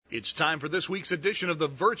It's time for this week's edition of the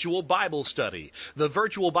Virtual Bible Study. The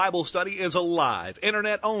Virtual Bible Study is a live,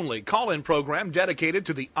 internet-only call-in program dedicated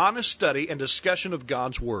to the honest study and discussion of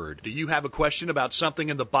God's Word. Do you have a question about something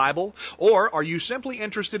in the Bible? Or are you simply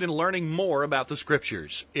interested in learning more about the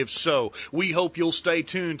Scriptures? If so, we hope you'll stay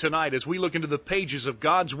tuned tonight as we look into the pages of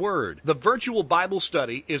God's Word. The Virtual Bible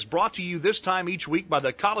Study is brought to you this time each week by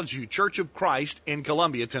the College View Church of Christ in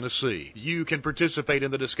Columbia, Tennessee. You can participate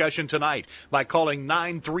in the discussion tonight by calling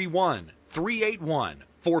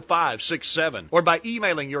 931-381-4567 or by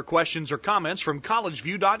emailing your questions or comments from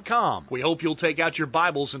collegeview.com. We hope you'll take out your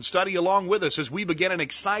Bibles and study along with us as we begin an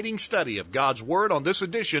exciting study of God's Word on this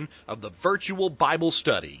edition of the Virtual Bible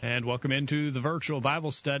Study. And welcome into the Virtual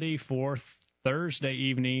Bible Study for Thursday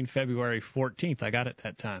evening, February 14th. I got it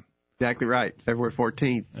that time. Exactly right, February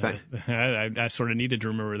 14th. I sort of needed to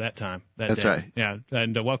remember that time. That's day. right. Yeah,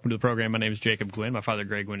 and welcome to the program. My name is Jacob Gwynn. My father,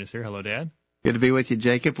 Greg Gwynn, is here. Hello, Dad. Good to be with you,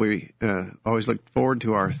 Jacob. We always look forward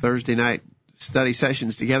to our Thursday night study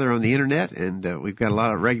sessions together on the Internet, and we've got a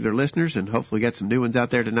lot of regular listeners, and hopefully got some new ones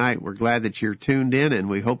out there tonight. We're glad that you're tuned in, and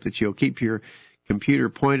we hope that you'll keep your computer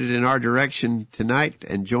pointed in our direction tonight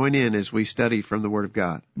and join in as we study from the Word of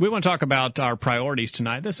God. We want to talk about our priorities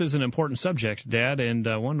tonight. This is an important subject, Dad, and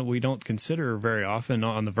one that we don't consider very often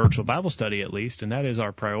on the Virtual Bible Study at least, and that is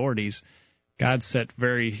our priorities. God set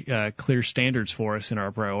very clear standards for us in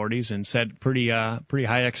our priorities and set pretty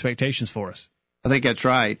high expectations for us. I think that's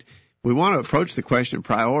right. We want to approach the question of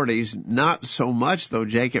priorities not so much, though,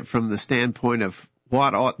 Jacob, from the standpoint of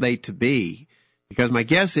what ought they to be. Because my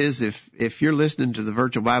guess is if you're listening to the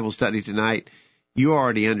Virtual Bible Study tonight, you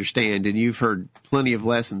already understand and you've heard plenty of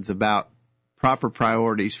lessons about proper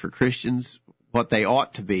priorities for Christians, what they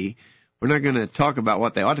ought to be. We're not going to talk about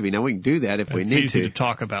what they ought to be. Now, we can do that if we need to. It's easy to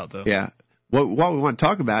talk about, though. Yeah. What we want to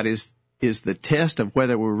talk about is the test of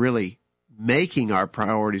whether we're really making our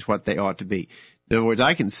priorities what they ought to be. In other words,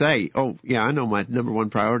 I can say, oh, yeah, I know my number one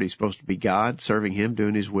priority is supposed to be God, serving Him,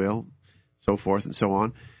 doing His will, so forth and so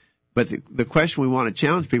on. But the question we want to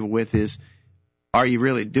challenge people with is, are you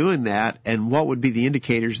really doing that? And what would be the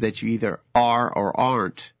indicators that you either are or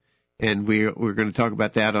aren't? And we're going to talk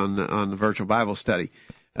about that on the Virtual Bible Study.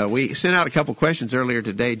 We sent out a couple questions earlier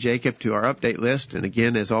today, Jacob, to our update list. And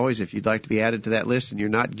again, as always, if you'd like to be added to that list and you're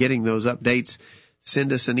not getting those updates,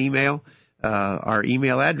 send us an email. Our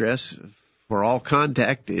email address for all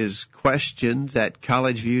contact is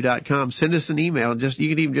questions@collegeview.com. Send us an email. And you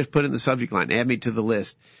can even just put in the subject line, add me to the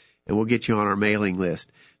list, and we'll get you on our mailing list.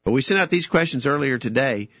 But we sent out these questions earlier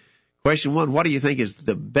today. Question 1, what do you think is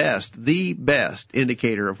the best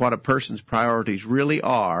indicator of what a person's priorities really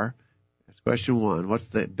are? That's question 1. What's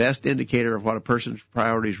the best indicator of what a person's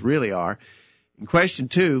priorities really are? And question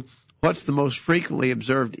 2, what's the most frequently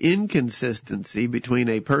observed inconsistency between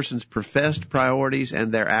a person's professed priorities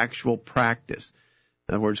and their actual practice?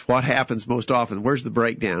 In other words, what happens most often? Where's the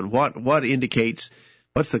breakdown? What indicates?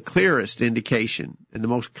 What's the clearest indication and the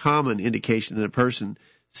most common indication that a person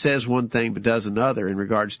says one thing but does another in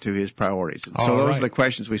regards to his priorities? And so those are the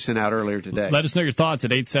questions we sent out earlier today. Let us know your thoughts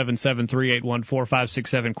at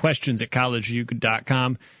 877-381-4567,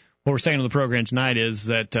 questions@collegeview.com. What we're saying on the program tonight is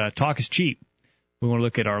that talk is cheap. We want to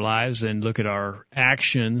look at our lives and look at our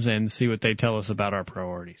actions and see what they tell us about our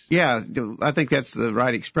priorities. Yeah, I think that's the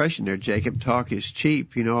right expression there, Jacob. Talk is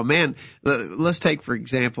cheap. You know, a man, let's take, for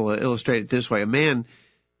example, illustrate it this way. A man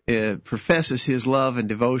professes his love and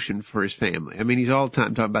devotion for his family. I mean, he's all the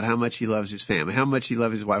time talking about how much he loves his family, how much he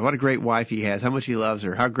loves his wife, what a great wife he has, how much he loves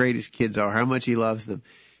her, how great his kids are, how much he loves them.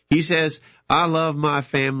 He says, I love my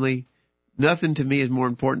family. Nothing to me is more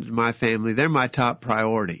important than my family. They're my top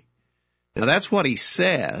priority. Now, that's what he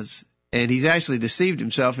says, and he's actually deceived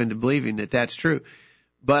himself into believing that that's true.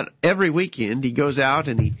 But every weekend he goes out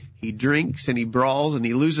and he drinks and he brawls and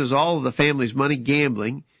he loses all of the family's money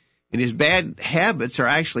gambling. And his bad habits are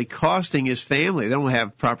actually costing his family. They don't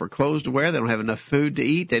have proper clothes to wear. They don't have enough food to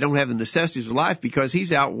eat. They don't have the necessities of life because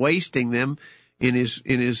he's out wasting them in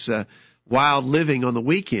his wild living on the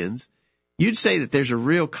weekends. You'd say that there's a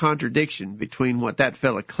real contradiction between what that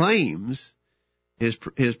fella claims his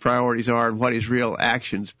priorities are and what his real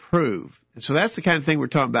actions prove. And so that's the kind of thing we're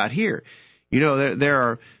talking about here. You know,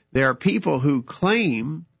 there are people who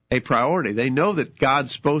claim a priority. They know that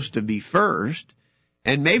God's supposed to be first.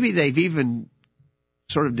 And maybe they've even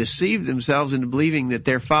sort of deceived themselves into believing that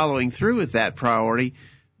they're following through with that priority,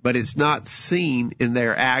 but it's not seen in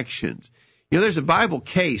their actions. You know, there's a Bible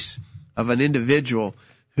case of an individual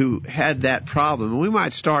who had that problem. And we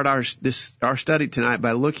might start our study tonight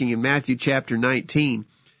by looking in Matthew chapter 19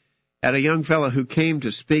 at a young fellow who came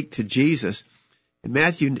to speak to Jesus. In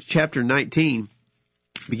Matthew chapter 19,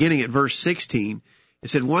 beginning at verse 16, It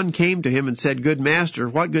said, one came to him and said, Good master,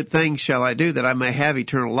 what good things shall I do that I may have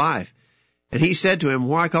eternal life? And he said to him,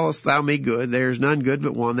 Why callest thou me good? There is none good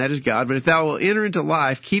but one, that is God. But if thou wilt enter into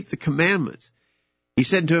life, keep the commandments. He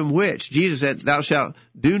said to him, Which? Jesus said, Thou shalt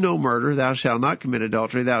do no murder, thou shalt not commit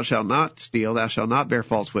adultery, thou shalt not steal, thou shalt not bear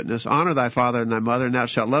false witness, honor thy father and thy mother, and thou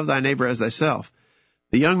shalt love thy neighbor as thyself.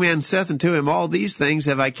 The young man saith unto him, All these things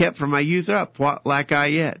have I kept from my youth up. What lack I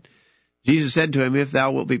yet? Jesus said to him, If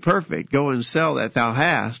thou wilt be perfect, go and sell that thou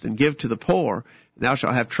hast, and give to the poor, and thou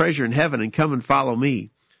shalt have treasure in heaven, and come and follow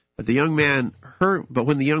me. But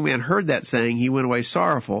when the young man heard that saying, he went away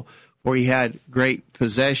sorrowful, for he had great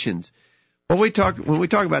possessions. When we talk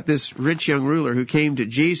about this rich young ruler who came to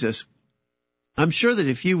Jesus, I'm sure that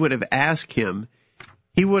if you would have asked him,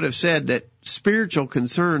 he would have said that spiritual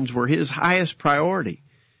concerns were his highest priority.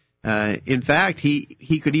 In fact,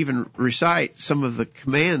 he could even recite some of the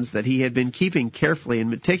commands that he had been keeping carefully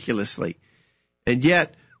and meticulously. And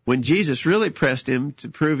yet, when Jesus really pressed him to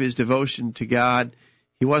prove his devotion to God,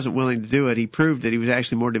 he wasn't willing to do it. He proved that he was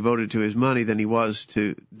actually more devoted to his money than he was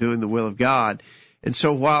to doing the will of God. And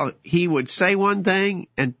so while he would say one thing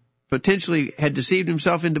and potentially had deceived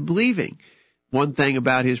himself into believing one thing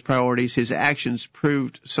about his priorities, his actions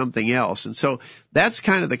proved something else. And so that's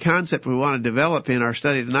kind of the concept we want to develop in our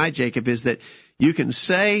study tonight, Jacob, is that you can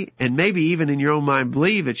say and maybe even in your own mind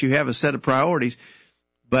believe that you have a set of priorities,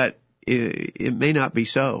 but it may not be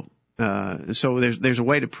so. So there's a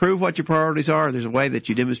way to prove what your priorities are. There's a way that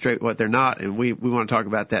you demonstrate what they're not, and we want to talk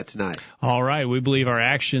about that tonight. All right. We believe our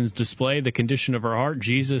actions display the condition of our heart.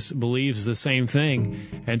 Jesus believes the same thing.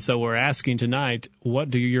 And so we're asking tonight, what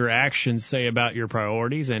do your actions say about your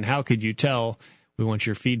priorities, and how could you tell? We want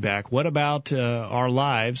your feedback. What about our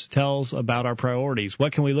lives tells about our priorities?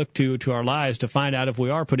 What can we look to our lives to find out if we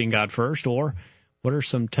are putting God first, or what are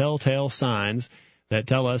some telltale signs that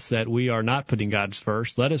tell us that we are not putting God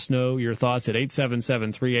first? Let us know your thoughts at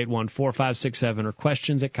 877-381-4567 or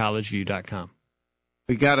questions at collegeview.com.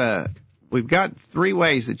 We've got three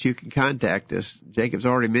ways that you can contact us. Jacob's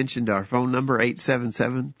already mentioned our phone number,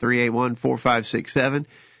 877-381-4567.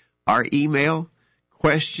 Our email,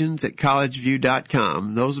 questions at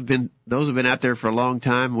collegeview.com. Those have been out there for a long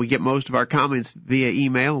time. We get most of our comments via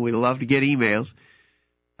email. We love to get emails.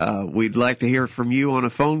 We'd like to hear from you on a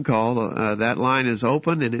phone call. That line is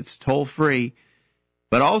open and it's toll free.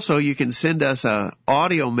 But also you can send us an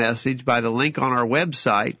audio message by the link on our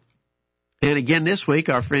website. And again, this week,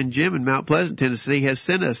 our friend Jim in Mount Pleasant, Tennessee, has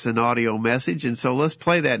sent us an audio message. And so let's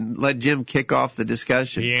play that and let Jim kick off the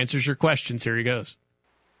discussion. He answers your questions. Here he goes.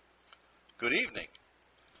 Good evening.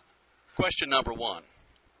 Question number 1.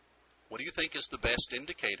 What do you think is the best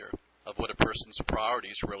indicator of what a person's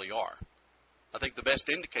priorities really are? I think the best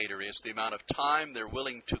indicator is the amount of time they're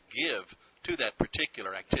willing to give to that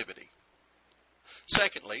particular activity.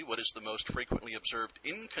 Secondly, what is the most frequently observed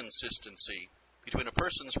inconsistency between a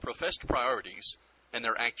person's professed priorities and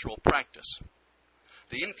their actual practice?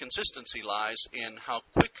 The inconsistency lies in how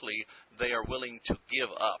quickly they are willing to give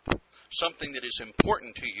up. Something that is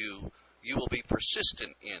important to you, you will be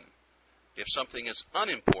persistent in. If something is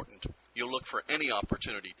unimportant, you'll look for any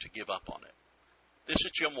opportunity to give up on it. This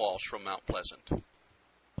is Jim Walsh from Mount Pleasant.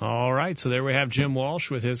 All right, so there we have Jim Walsh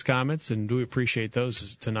with his comments, and we appreciate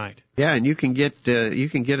those tonight. Yeah, and you can get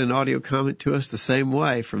an audio comment to us the same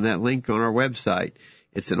way from that link on our website.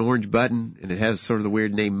 It's an orange button, and it has sort of the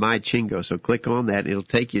weird name My Chingo. So click on that, and it'll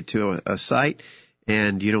take you to a site,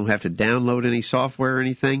 and you don't have to download any software or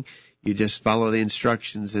anything. You just follow the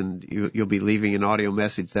instructions, and you'll be leaving an audio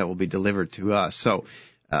message that will be delivered to us. So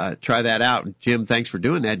try that out. Jim, thanks for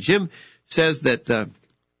doing that. Jim says that the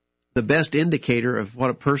best indicator of what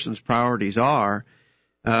a person's priorities are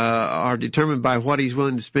determined by what he's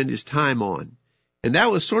willing to spend his time on. And that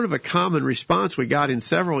was sort of a common response we got in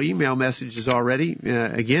several email messages already.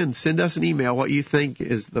 Again, send us an email what you think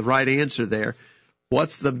is the right answer there.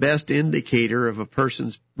 What's the best indicator of a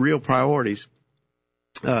person's real priorities?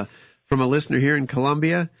 From a listener here in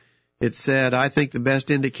Columbia, it said, I think the best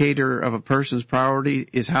indicator of a person's priority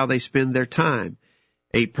is how they spend their time.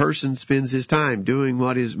 A person spends his time doing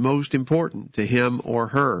what is most important to him or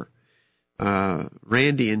her.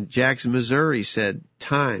 Randy in Jackson, Missouri said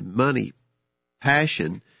time, money,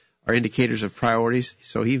 passion are indicators of priorities.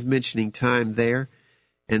 So he's mentioning time there.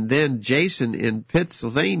 And then Jason in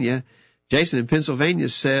Pennsylvania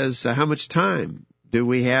says, how much time do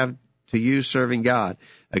we have to use serving God?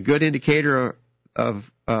 A good indicator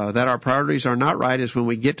of that our priorities are not right is when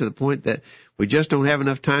we get to the point that we just don't have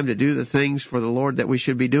enough time to do the things for the Lord that we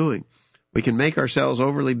should be doing. We can make ourselves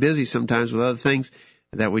overly busy sometimes with other things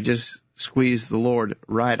that we just squeeze the Lord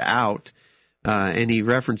right out. and he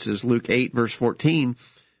references Luke 8, verse 14,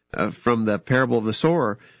 from the parable of the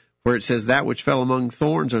sower, where it says, that which fell among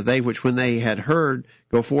thorns are they which when they had heard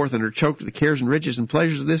go forth and are choked with the cares and riches and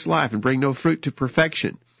pleasures of this life and bring no fruit to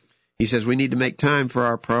perfection. He says we need to make time for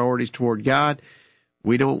our priorities toward God.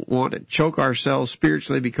 We don't want to choke ourselves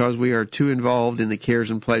spiritually because we are too involved in the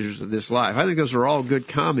cares and pleasures of this life. I think those are all good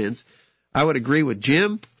comments. I would agree with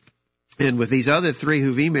Jim and with these other three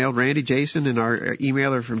who've emailed, Randy, Jason, and our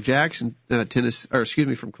emailer from Jackson,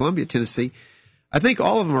 Tennessee, from Columbia, Tennessee. I think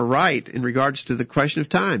all of them are right in regards to the question of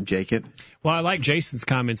time, Jacob. Well, I like Jason's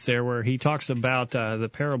comments there where he talks about the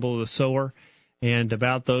parable of the sower and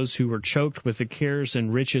about those who were choked with the cares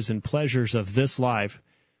and riches and pleasures of this life.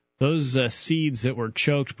 Those seeds that were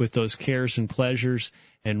choked with those cares and pleasures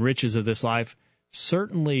and riches of this life,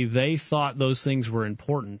 certainly they thought those things were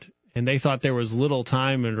important, and they thought there was little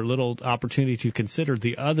time or little opportunity to consider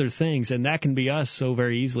the other things, and that can be us so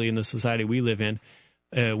very easily in the society we live in.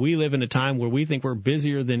 We live in a time where we think we're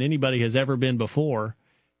busier than anybody has ever been before,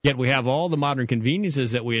 yet we have all the modern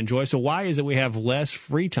conveniences that we enjoy. So why is it we have less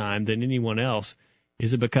free time than anyone else?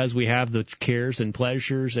 Is it because we have the cares and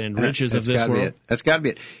pleasures and riches of this world? That's got to be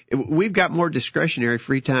it. We've got more discretionary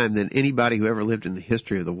free time than anybody who ever lived in the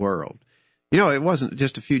history of the world. You know, it wasn't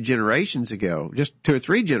just a few generations ago, just 2 or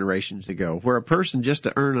 3 generations ago, where a person just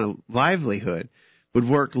to earn a livelihood would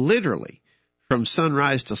work literally from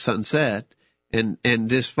sunrise to sunset and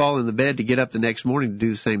just fall in the bed to get up the next morning to do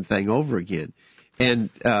the same thing over again. And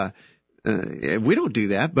we don't do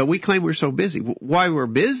that, but we claim we're so busy. Why we're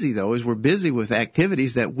busy, though, is we're busy with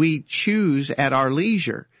activities that we choose at our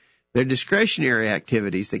leisure. They're discretionary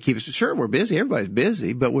activities that keep us. Sure, we're busy. Everybody's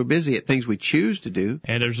busy, but we're busy at things we choose to do.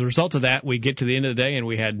 And as a result of that, we get to the end of the day and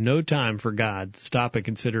we had no time for God to stop and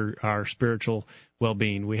consider our spiritual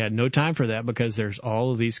well-being. We had no time for that because there's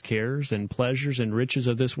all of these cares and pleasures and riches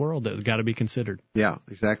of this world that have got to be considered. Yeah,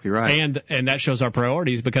 exactly right. And that shows our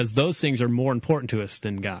priorities because those things are more important to us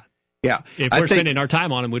than God. Yeah. If we're spending our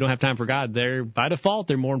time on them, we don't have time for God. By default,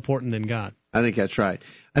 they're more important than God. I think that's right.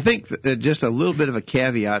 I think just a little bit of a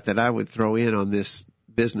caveat that I would throw in on this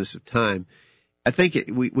business of time. I think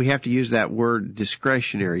we have to use that word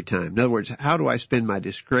discretionary time. In other words, how do I spend my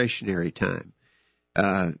discretionary time?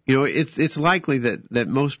 It's likely that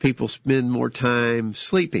most people spend more time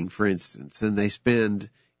sleeping, for instance, than they spend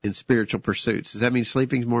in spiritual pursuits. Does that mean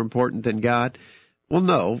sleeping is more important than God? Well,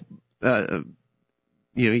 no.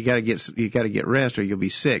 You got to get rest or you'll be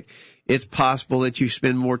sick. It's possible that you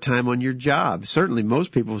spend more time on your job. Certainly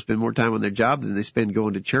most people spend more time on their job than they spend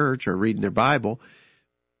going to church or reading their Bible.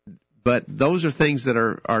 But those are things that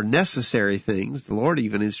are necessary things. The Lord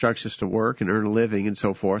even instructs us to work and earn a living and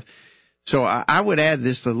so forth. So I would add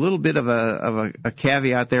this a little bit of a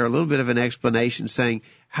caveat there, a little bit of an explanation saying,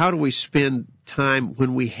 how do we spend time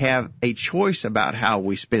when we have a choice about how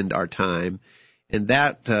we spend our time? And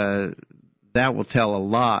that will tell a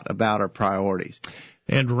lot about our priorities.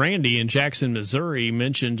 And Randy in Jackson, Missouri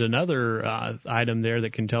mentioned another item there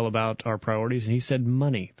that can tell about our priorities, and he said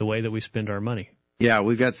money, the way that we spend our money. Yeah,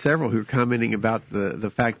 we've got several who are commenting about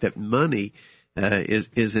the fact that money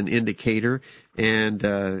is an indicator, and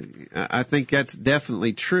I think that's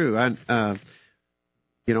definitely true.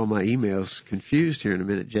 My email's confused here in a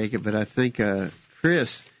minute, Jacob, but I think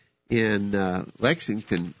Chris in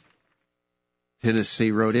Lexington,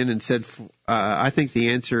 Tennessee wrote in and said, I think the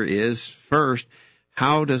answer is, first,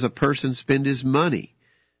 how does a person spend his money?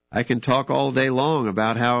 I can talk all day long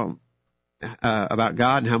about about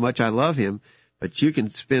God and how much I love him, but you can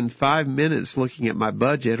spend 5 minutes looking at my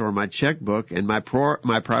budget or my checkbook and my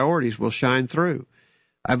priorities will shine through.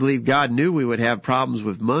 I believe God knew we would have problems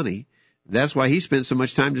with money. That's why he spent so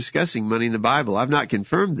much time discussing money in the Bible. I've not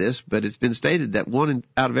confirmed this, but it's been stated that 1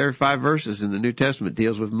 out of every 5 verses in the New Testament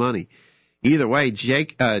deals with money. Either way,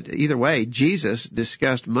 Jesus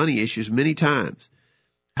discussed money issues many times.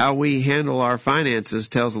 How we handle our finances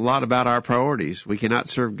tells a lot about our priorities. We cannot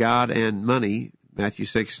serve God and money, Matthew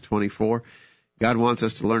 6:24. God wants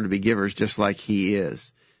us to learn to be givers just like he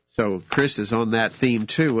is. So Chris is on that theme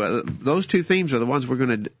too. Those 2 themes are the ones we're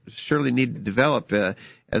going to surely need to develop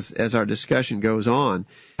as our discussion goes on.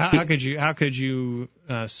 How could you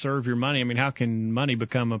serve your money? I mean, how can money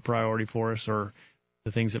become a priority for us, or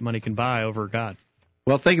the things that money can buy over God?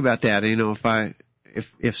 Well, think about that.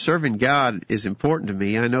 If serving God is important to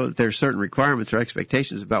me, I know that there are certain requirements or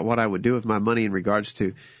expectations about what I would do with my money in regards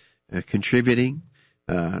to contributing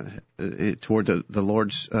toward the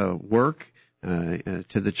Lord's work,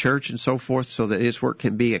 to the church and so forth, so that its work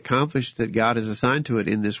can be accomplished that God has assigned to it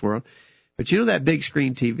in this world. But that big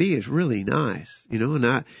screen TV is really nice, and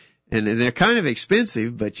And they're kind of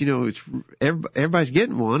expensive, but it's everybody's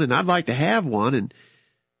getting one, and I'd like to have one. And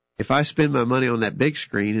if I spend my money on that big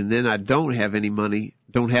screen and then I don't have any money,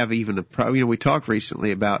 don't have even we talked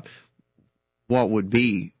recently about what would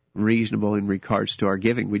be reasonable in regards to our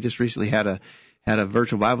giving. We just recently had a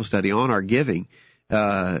virtual Bible study on our giving.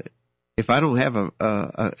 If I don't have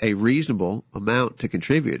a reasonable amount to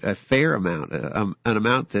contribute, a fair amount, an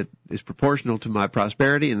amount that is proportional to my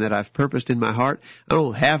prosperity and that I've purposed in my heart, I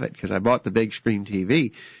don't have it because I bought the big screen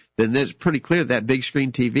TV, then it's pretty clear that big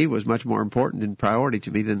screen TV was much more important and priority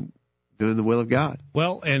to me than doing the will of God.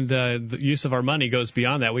 Well, and the use of our money goes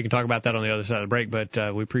beyond that. We can talk about that on the other side of the break, but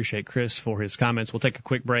we appreciate Chris for his comments. We'll take a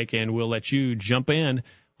quick break, and we'll let you jump in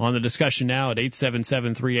on the discussion now at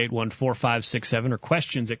 877-381-4567 or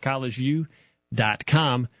questions at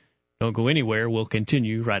collegeview.com. Don't go anywhere. We'll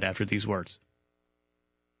continue right after these words.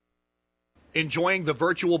 Enjoying the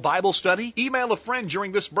virtual Bible study? Email a friend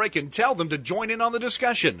during this break and tell them to join in on the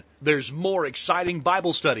discussion. There's more exciting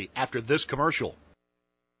Bible study after this commercial.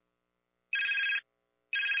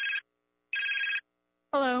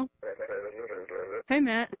 Hello. Hey,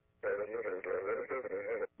 Matt.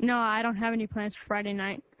 No, I don't have any plans for Friday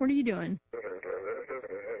night. What are you doing?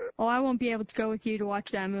 Oh, I won't be able to go with you to watch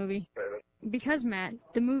that movie. Because, Matt,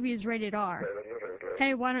 the movie is rated R.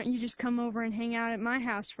 Hey, why don't you just come over and hang out at my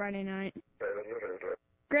house Friday night?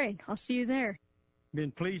 Great, I'll see you there.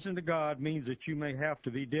 Being pleasing to God means that you may have to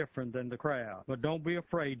be different than the crowd, but don't be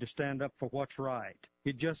afraid to stand up for what's right.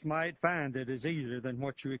 You just might find it is easier than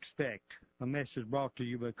what you expect. A message brought to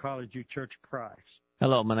you by College View Church of Christ.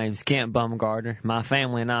 Hello, my name is Kent Baumgartner. My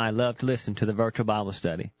family and I love to listen to the virtual Bible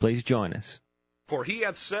study. Please join us. For he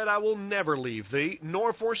hath said, I will never leave thee,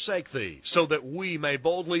 nor forsake thee, so that we may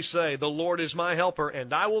boldly say, the Lord is my helper,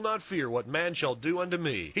 and I will not fear what man shall do unto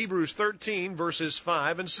me. Hebrews 13, verses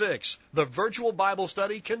 5 and 6. The virtual Bible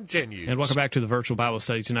study continues. And welcome back to the virtual Bible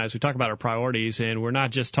study tonight as we talk about our priorities. And we're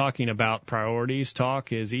not just talking about priorities.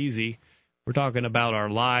 Talk is easy. We're talking about our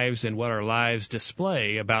lives and what our lives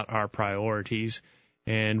display about our priorities.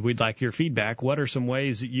 And we'd like your feedback. What are some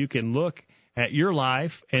ways that you can look at your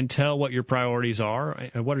life and tell what your priorities are?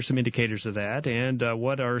 And what are some indicators of that? And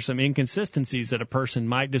what are some inconsistencies that a person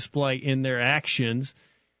might display in their actions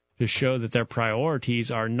to show that their priorities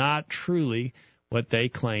are not truly what they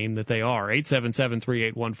claim that they are?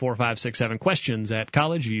 877-381-4567. Questions at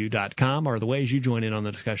collegeview.com are the ways you join in on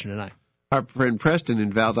the discussion tonight. Our friend Preston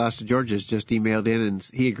in Valdosta, Georgia, has just emailed in, and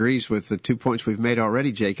he agrees with the 2 points we've made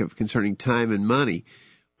already, Jacob, concerning time and money.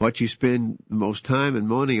 What you spend the most time and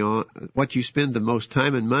money on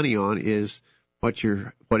is what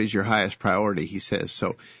is your highest priority, he says.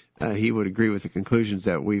 So he would agree with the conclusions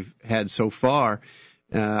that we've had so far.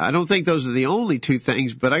 I don't think those are the only two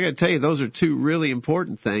things, but I got to tell you, those are two really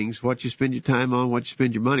important things: what you spend your time on, what you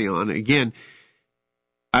spend your money on.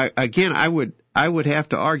 I would have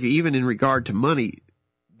to argue, even in regard to money,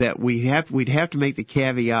 that we'd have to make the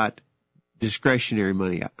caveat discretionary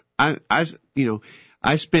money.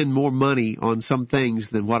 I spend more money on some things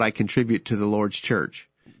than what I contribute to the Lord's church.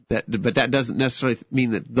 But that doesn't necessarily mean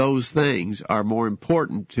that those things are more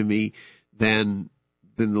important to me than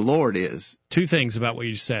the Lord is. Two things about what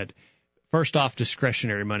you said. First off,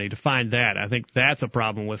 discretionary money. To find that, I think that's a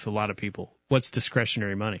problem with a lot of people. What's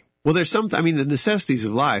discretionary money? Well, the necessities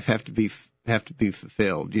of life have to be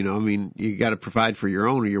fulfilled. You got to provide for your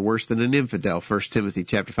own, or you're worse than an infidel. 1 Timothy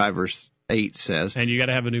chapter 5 verse 8 says. And you got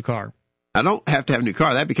to have a new car. I don't have to have a new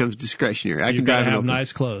car. That becomes discretionary. You got to have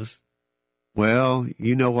nice clothes. Well,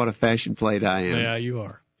 you know what a fashion plate I am. Yeah, you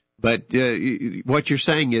are. But what you're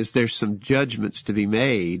saying is there's some judgments to be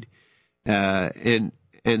made, and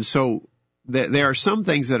so there are some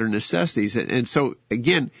things that are necessities, and so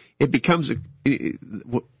again, it becomes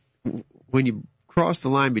when you cross the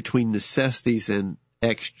line between necessities and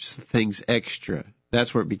things extra,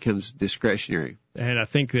 that's where it becomes discretionary. And I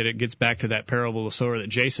think that it gets back to that parable of the sower that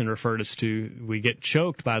Jason referred us to. We get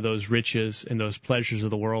choked by those riches and those pleasures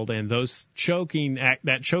of the world, and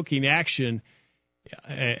that choking action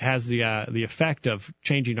has the effect of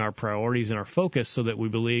changing our priorities and our focus, so that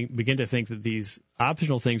we begin to think that these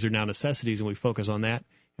optional things are now necessities, and we focus on that,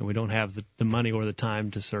 and we don't have the money or the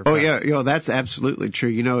time to serve. Oh, God. Yeah, that's absolutely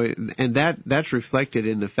true. And that's reflected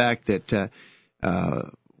in the fact that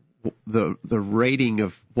the rating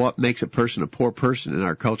of what makes a person a poor person in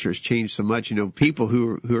our culture has changed so much. People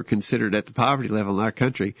who are considered at the poverty level in our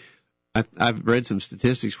country, I've read some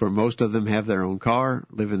statistics where most of them have their own car,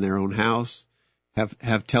 live in their own house,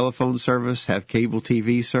 have telephone service, have cable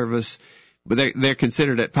TV service, but they're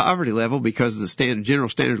considered at poverty level because the general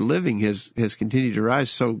standard of living has continued to rise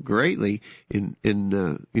so greatly in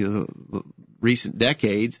the recent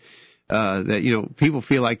decades. That, people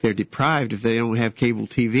feel like they're deprived if they don't have cable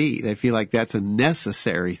TV. They feel like that's a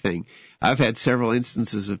necessary thing. I've had several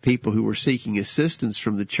instances of people who were seeking assistance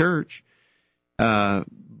from the church,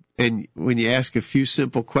 and when you ask a few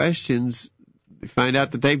simple questions, you find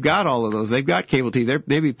out that they've got all of those. They've got cable TV. They're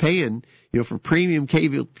maybe paying, for premium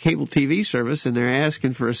cable TV service, and they're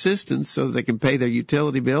asking for assistance so that they can pay their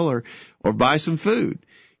utility bill or buy some food.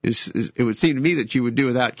 It would seem to me that you would do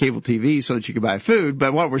without cable TV so that you could buy food.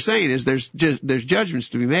 But what we're saying is there's judgments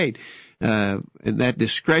to be made, and that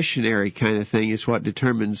discretionary kind of thing is what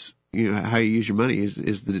determines how you use your money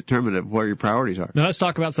is the determinant of where your priorities are. Now let's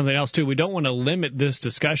talk about something else too. We don't want to limit this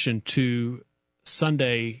discussion to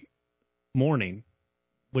Sunday morning.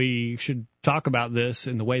 We should talk about this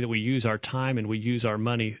in the way that we use our time and we use our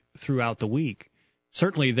money throughout the week.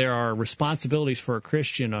 Certainly there are responsibilities for a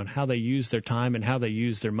Christian on how they use their time and how they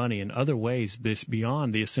use their money in other ways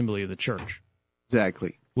beyond the assembly of the church.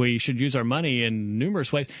 Exactly. We should use our money in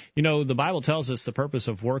numerous ways. The Bible tells us the purpose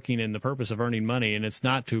of working and the purpose of earning money, and it's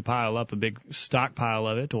not to pile up a big stockpile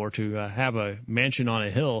of it or to have a mansion on a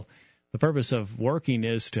hill. The purpose of working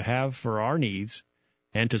is to have for our needs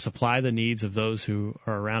and to supply the needs of those who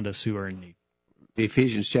are around us who are in need.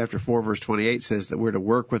 Ephesians chapter 4, verse 28 says that we're to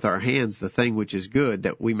work with our hands the thing which is good,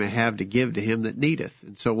 that we may have to give to him that needeth.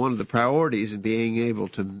 And so one of the priorities in being able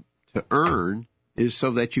to earn is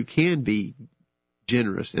so that you can be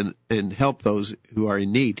generous and help those who are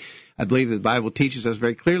in need. I believe that the Bible teaches us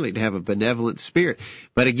very clearly to have a benevolent spirit.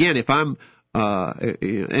 But again, if I'm,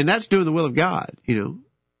 and that's doing the will of God,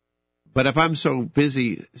 But if I'm so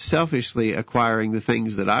busy selfishly acquiring the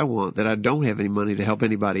things that I want that I don't have any money to help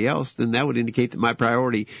anybody else, then that would indicate that my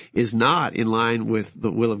priority is not in line with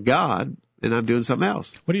the will of God, and I'm doing something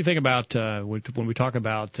else. What do you think about when we talk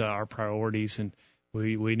about our priorities, and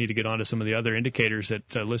we need to get on to some of the other indicators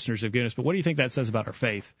that listeners have given us, but what do you think that says about our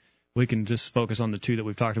faith? We can just focus on the two that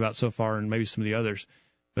we've talked about so far and maybe some of the others.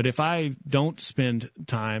 But if I don't spend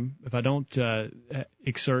time, if I don't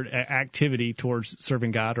exert activity towards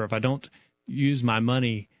serving God, or if I don't use my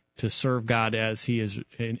money to serve God as He is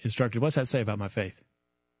instructed, what's that say about my faith?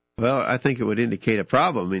 Well, I think it would indicate a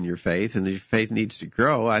problem in your faith, and if your faith needs to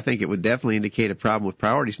grow, I think it would definitely indicate a problem with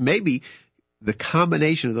priorities. Maybe the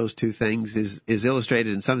combination of those two things is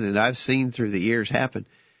illustrated in something that I've seen through the years happen.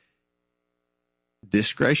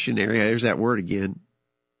 Discretionary, there's that word again,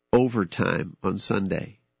 overtime on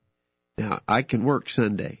Sunday. Now, I can work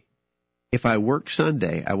Sunday. If I work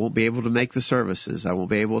Sunday, I won't be able to make the services. I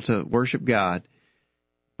won't be able to worship God.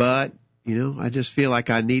 But, I just feel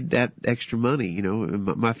like I need that extra money.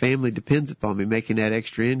 My family depends upon me making that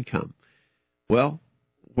extra income. Well,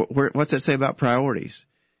 what's that say about priorities?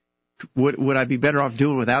 Would I be better off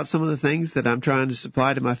doing without some of the things that I'm trying to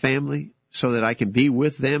supply to my family so that I can be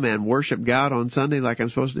with them and worship God on Sunday like I'm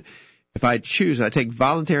supposed to? If I choose, I take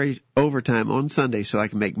voluntary overtime on Sunday so I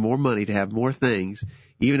can make more money to have more things,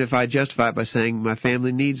 even if I justify it by saying my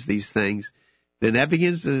family needs these things, then that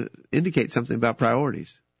begins to indicate something about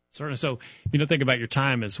priorities. Certainly. So, think about your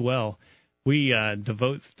time as well. We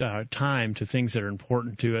devote time to things that are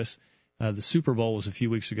important to us. The Super Bowl was a few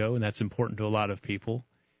weeks ago, and that's important to a lot of people.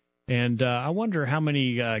 And I wonder how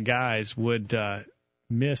many guys would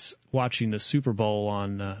miss watching the Super Bowl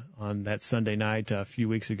on that Sunday night a few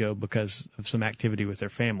weeks ago because of some activity with their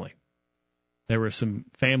family. There was some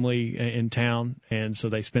family in town, and so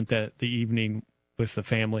they spent the evening with the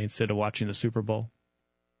family instead of watching the Super Bowl.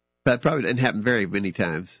 That probably didn't happen very many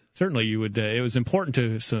times. Certainly, you would. It was important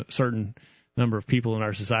to a certain number of people in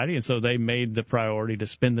our society, and so they made the priority to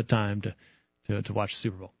spend the time to watch the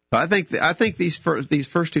Super Bowl. I think these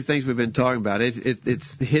first two things we've been talking about,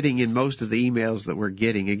 it's hitting in most of the emails that we're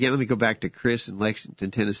getting. Again, let me go back to Chris in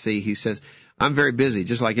Lexington, Tennessee. He says, I'm very busy,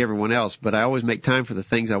 just like everyone else, but I always make time for the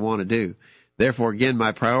things I want to do. Therefore, again,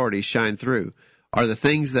 my priorities shine through. Are the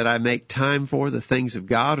things that I make time for the things of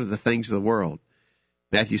God or the things of the world?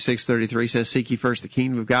 Matthew 6:33 says, Seek ye first the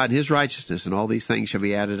kingdom of God and His righteousness, and all these things shall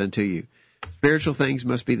be added unto you. Spiritual things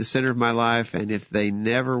must be the center of my life, and they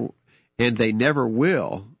never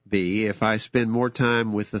will be if I spend more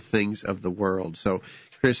time with the things of the world. So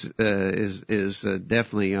Chris is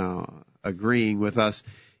definitely agreeing with us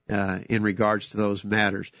in regards to those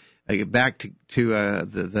matters. I get back to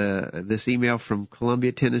this email from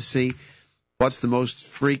Columbia, Tennessee. What's the most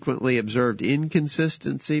frequently observed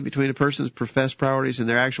inconsistency between a person's professed priorities and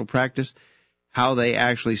their actual practice? How they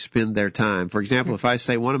actually spend their time. For example, if I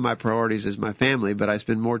say one of my priorities is my family, but I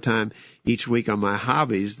spend more time each week on my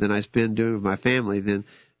hobbies than I spend doing with my family, then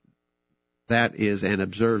that is an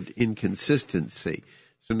observed inconsistency.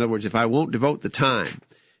 So in other words, if I won't devote the time,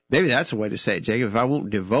 maybe that's a way to say it, Jacob, if I won't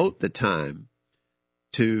devote the time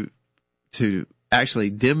to actually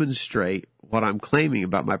demonstrate what I'm claiming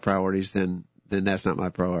about my priorities, then that's not my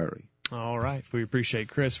priority. All right. We appreciate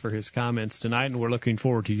Chris for his comments tonight, and we're looking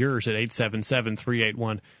forward to yours at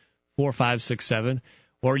 877-381-4567.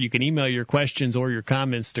 Or you can email your questions or your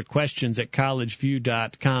comments to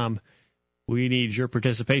questions@collegeview.com. We need your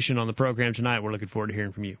participation on the program tonight. We're looking forward to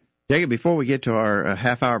hearing from you. Jacob, before we get to our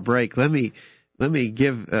half-hour break, let me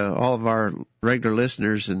give all of our regular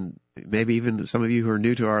listeners, and maybe even some of you who are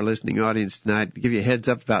new to our listening audience tonight, give you a heads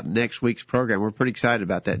up about next week's program. We're pretty excited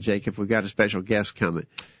about that, Jacob. We've got a special guest coming.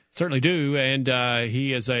 Certainly do, and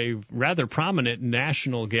he is a rather prominent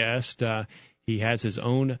national guest. He has his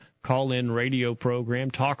own call-in radio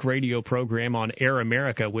program, talk radio program on Air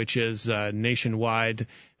America, which is a nationwide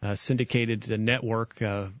syndicated network,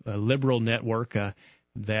 a liberal network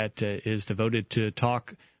that is devoted to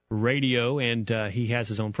talk radio, and he has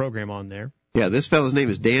his own program on there. Yeah, this fellow's name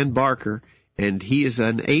is Dan Barker, and he is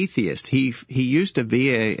an atheist. He used to be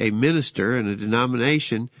a minister in a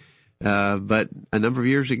denomination, but a number of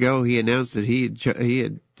years ago he announced that he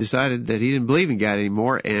had decided that he didn't believe in God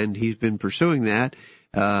anymore, and he's been pursuing that,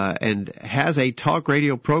 and has a talk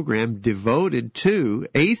radio program devoted to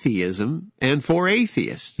atheism and for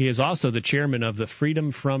atheists. He is also the chairman of the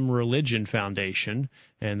Freedom from Religion Foundation,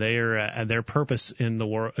 and their purpose in the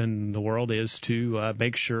world is to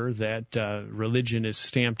make sure that religion is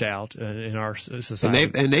stamped out in our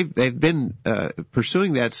society. And they've been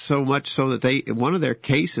pursuing that so much so that one of their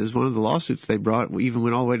cases, one of the lawsuits they brought, even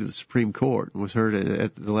went all the way to the Supreme Court and was heard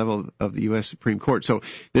at the level of the U.S. Supreme Court. So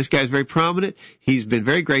this guy's very prominent. He's been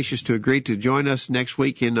very gracious to agree to join us next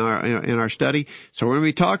week in our study. So we're going to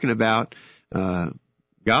be talking about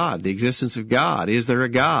God, the existence of God. Is there a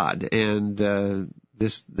God? And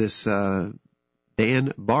this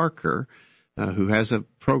Dan Barker, who has a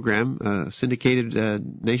program, syndicated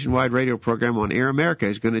nationwide radio program on Air America,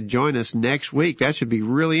 is going to join us next week. That should be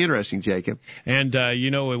really interesting, Jacob. And,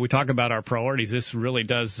 when we talk about our priorities, this really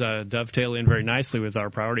does dovetail in very nicely with our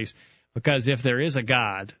priorities, because if there is a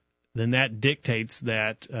God, then that dictates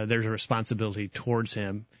that there's a responsibility towards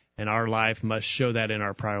him, and our life must show that in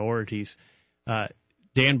our priorities.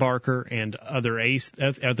 Dan Barker and other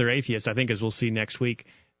atheists, I think, as we'll see next week,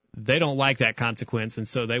 they don't like that consequence, and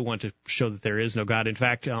so they want to show that there is no God. In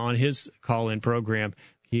fact, on his call-in program,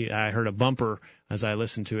 I heard a bumper as I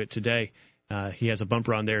listened to it today. He has a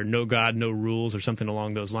bumper on there, "No God, no rules," or something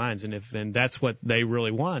along those lines. And that's what they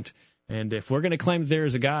really want. And if we're going to claim there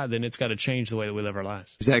is a God, then it's got to change the way that we live our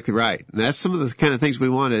lives. Exactly right. And that's some of the kind of things we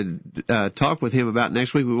want to talk with him about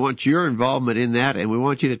next week. We want your involvement in that, and we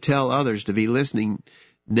want you to tell others to be listening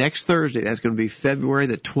next Thursday. That's going to be February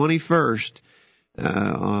the 21st.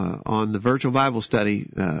 On the virtual Bible study,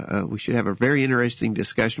 we should have a very interesting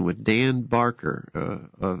discussion with Dan Barker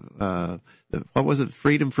of what was it?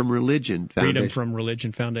 Freedom from Religion Foundation. Freedom from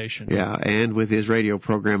Religion Foundation. Yeah, and with his radio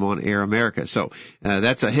program on Air America. So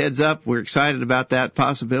that's a heads up. We're excited about that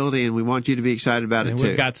possibility, and we want you to be excited about it too.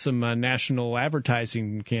 We've got some national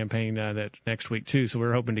advertising campaign that next week too. So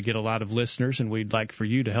we're hoping to get a lot of listeners, and we'd like for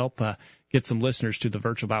you to help get some listeners to the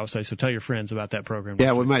virtual Bible study. So tell your friends about that program.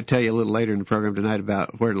 Yeah, we might tell you a little later in the program tonight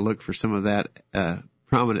about where to look for some of that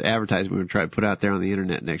prominent advertising we're going to try to put out there on the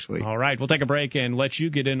internet next week. All right, we'll take a break and let you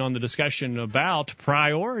get in on the discussion about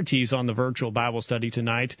priorities on the virtual Bible study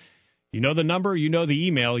tonight. You know the number, you know the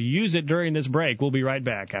email. Use it during this break. We'll be right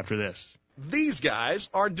back after this. These guys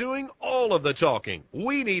are doing all of the talking.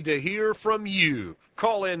 We need to hear from you.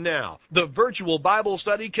 Call in now. The virtual Bible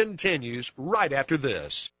study continues right after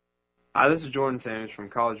this. Hi, this is Jordan Simmons from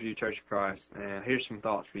College View Church of Christ, and here's some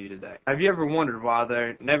thoughts for you today. Have you ever wondered why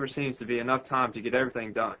there never seems to be enough time to get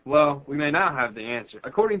everything done? Well, we may now have the answer.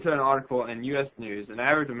 According to an article in U.S. News, an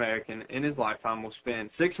average American in his lifetime will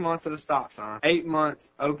spend 6 months at a stop sign, 8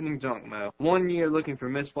 months opening junk mail, 1 year looking for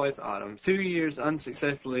misplaced items, 2 years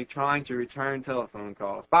unsuccessfully trying to return telephone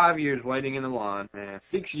calls, 5 years waiting in a line, and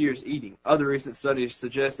 6 years eating. Other recent studies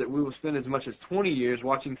suggest that we will spend as much as 20 years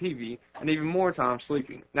watching TV and even more time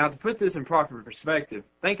sleeping. Now, to put this in proper perspective,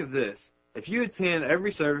 think of this. If you attend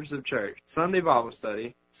every service of church, Sunday Bible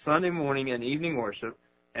study, Sunday morning and evening worship,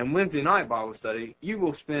 and Wednesday night Bible study, you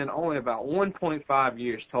will spend only about 1.5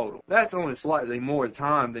 years total. That's only slightly more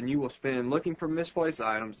time than you will spend looking for misplaced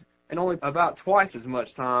items, and only about twice as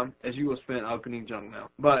much time as you will spend opening junk mail.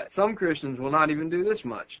 But some Christians will not even do this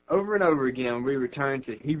much. Over and over again, we return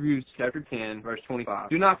to Hebrews chapter 10, verse 25.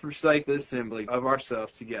 Do not forsake the assembly of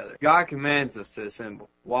ourselves together. God commands us to assemble.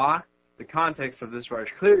 Why? The context of this verse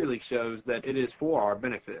clearly shows that it is for our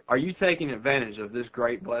benefit. Are you taking advantage of this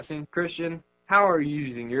great blessing? Christian, how are you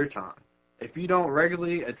using your time? If you don't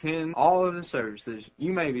regularly attend all of the services,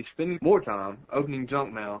 you may be spending more time opening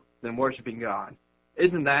junk mail than worshiping God.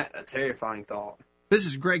 Isn't that a terrifying thought? This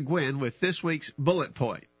is Greg Gwynn with this week's Bullet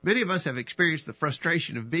Point. Many of us have experienced the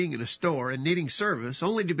frustration of being in a store and needing service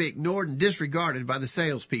only to be ignored and disregarded by the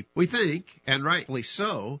salespeople. We think, and rightfully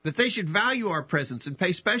so, that they should value our presence and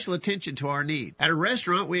pay special attention to our need. At a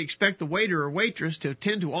restaurant, we expect the waiter or waitress to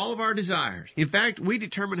attend to all of our desires. In fact, we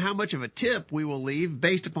determine how much of a tip we will leave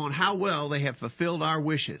based upon how well they have fulfilled our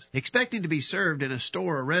wishes. Expecting to be served in a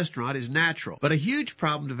store or restaurant is natural, but a huge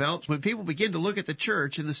problem develops when people begin to look at the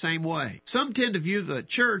church in the same way. Some tend to view the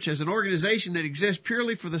church as an organization that exists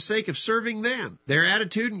purely for the sake of serving them. Their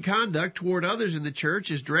attitude and conduct toward others in the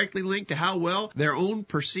church is directly linked to how well their own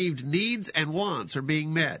perceived needs and wants are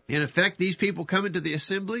being met. In effect, these people come into the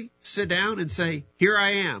assembly, sit down, and say, "Here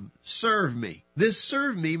I am, serve me." This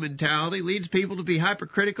serve me mentality leads people to be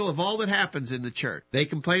hypercritical of all that happens in the church. They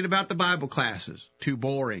complain about the Bible classes, too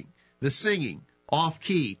boring, the singing, off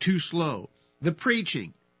key, too slow, the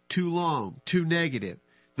preaching, too long, too negative,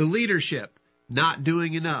 the leadership, not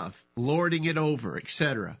doing enough, lording it over,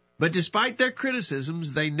 etc. But despite their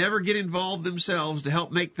criticisms, they never get involved themselves to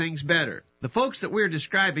help make things better. The folks that we're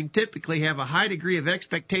describing typically have a high degree of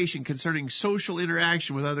expectation concerning social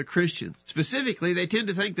interaction with other Christians. Specifically, they tend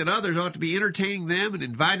to think that others ought to be entertaining them and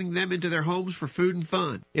inviting them into their homes for food and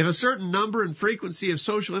fun. If a certain number and frequency of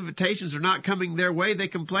social invitations are not coming their way, they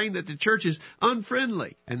complain that the church is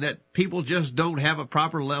unfriendly and that people just don't have a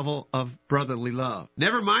proper level of brotherly love.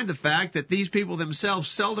 Never mind the fact that these people themselves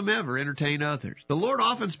seldom ever entertain others. The Lord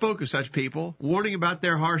often spoke of such people, warning about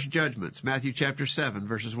their harsh judgments, Matthew chapter 7,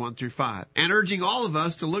 verses 1 through 5. And urging all of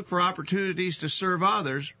us to look for opportunities to serve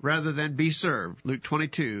others rather than be served. Luke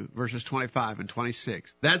 22, verses 25 and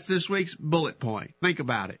 26. That's this week's bullet point. Think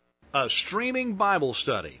about it. A streaming Bible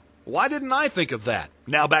study. Why didn't I think of that?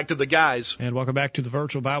 Now back to the guys. And welcome back to the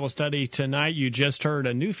virtual Bible study. Tonight you just heard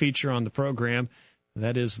a new feature on the program.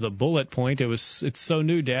 That is the bullet point. It's so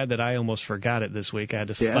new, Dad, that I almost forgot it this week. I had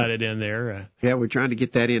to slide it in there. Yeah, we're trying to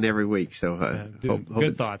get that in every week. So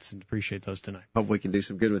good thoughts, and appreciate those tonight. Hope we can do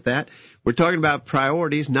some good with that. We're talking about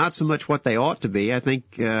priorities, not so much what they ought to be. I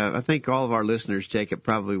think all of our listeners, Jacob,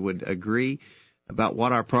 probably would agree about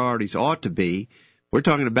what our priorities ought to be. We're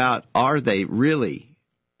talking about, are they really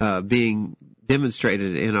being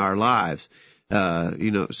demonstrated in our lives?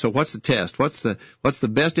 So what's the test? What's the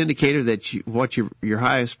best indicator that what your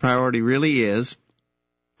highest priority really is?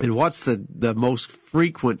 And what's the most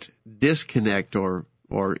frequent disconnect or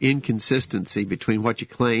inconsistency between what you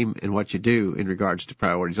claim and what you do in regards to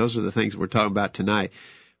priorities? Those are the things we're talking about tonight.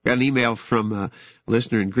 We got an email from a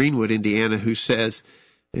listener in Greenwood, Indiana, who says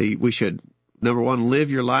we should, number one, live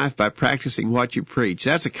your life by practicing what you preach.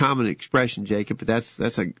 That's a common expression, Jacob, but that's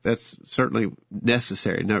certainly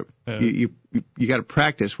necessary. No, you got to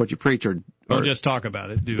practice what you preach, or don't just talk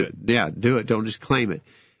about it. Do it. Yeah, do it. Don't just claim it.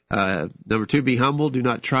 Number two, be humble. Do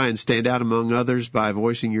not try and stand out among others by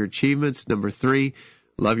voicing your achievements. Number three,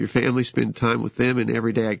 love your family. Spend time with them in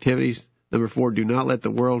everyday activities. Number four, do not let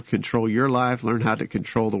the world control your life. Learn how to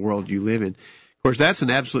control the world you live in. Of course, that's an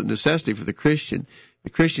absolute necessity for the Christian. The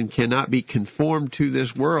Christian cannot be conformed to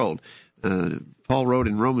this world. Paul wrote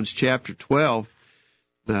in Romans chapter 12,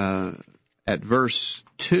 at verse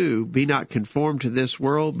 2, be not conformed to this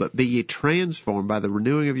world, but be ye transformed by the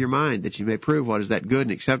renewing of your mind, that you may prove what is that good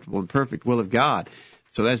and acceptable and perfect will of God.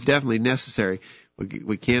 So that's definitely necessary.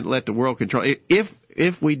 We can't let the world control.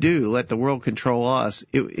 If we do let the world control us,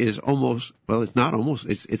 it is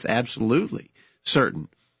it's absolutely certain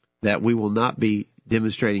that we will not be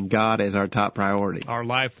demonstrating God as our top priority. Our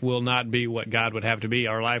life will not be what God would have to be.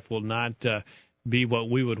 Our life will not be what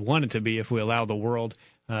we would want it to be if we allow the world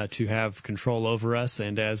to have control over us.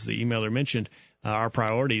 And as the emailer mentioned, our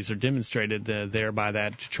priorities are demonstrated there by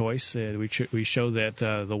that choice. We show that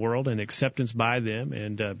the world and acceptance by them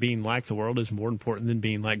and being like the world is more important than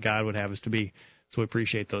being like God would have us to be. So we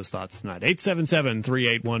appreciate those thoughts tonight.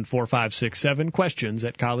 877-381-4567, questions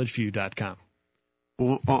at collegeview.com.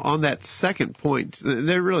 Well, on that second point,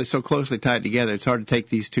 they're really so closely tied together, it's hard to take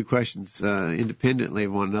these two questions independently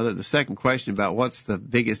of one another. The second question about what's the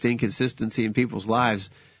biggest inconsistency in people's lives,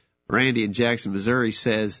 Randy in Jackson, Missouri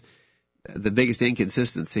says the biggest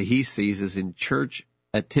inconsistency he sees is in church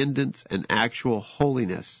attendance and actual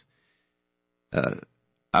holiness.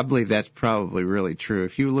 I believe that's probably really true.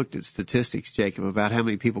 If you looked at statistics, Jacob, about how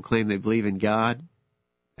many people claim they believe in God,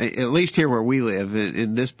 at least here where we live,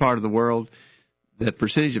 in this part of the world, the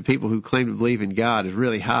percentage of people who claim to believe in God is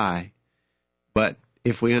really high. But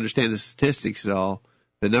if we understand the statistics at all,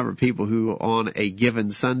 the number of people who on a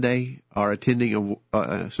given Sunday are attending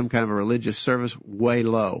some kind of a religious service way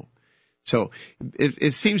low. So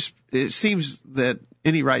it seems that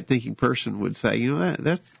any right-thinking person would say,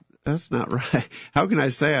 that's not right. How can I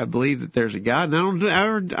say I believe that there's a God and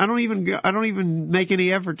I don't even make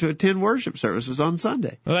any effort to attend worship services on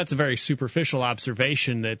Sunday? Well, that's a very superficial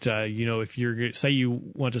observation that if you're say you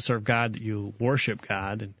want to serve God, that you worship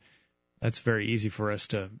God, and that's very easy for us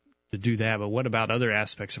to do that. But what about other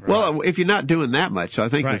aspects of our life? Well, if you're not doing that much, I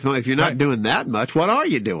think if you're not doing that much, what are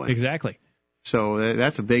you doing? Exactly. So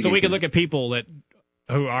that's a big. So we can look at people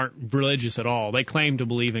who aren't religious at all. They claim to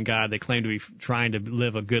believe in God. They claim to be trying to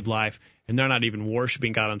live a good life, and they're not even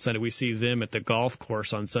worshiping God on Sunday. We see them at the golf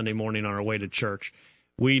course on Sunday morning on our way to church.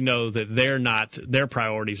 We know that their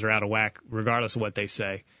priorities are out of whack, regardless of what they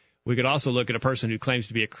say. We could also look at a person who claims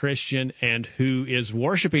to be a Christian and who is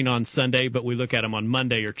worshiping on Sunday, but we look at them on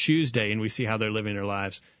Monday or Tuesday, and we see how they're living their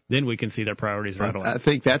lives. Then we can see their priorities right away. I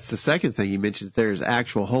think that's the second thing you mentioned. There's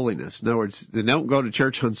actual holiness. In other words, they don't go to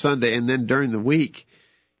church on Sunday, and then during the week,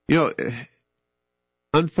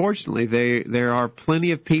 unfortunately, there are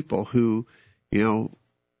plenty of people who,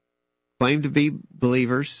 claim to be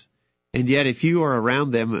believers, and yet if you are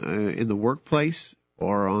around them in the workplace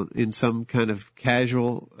or in some kind of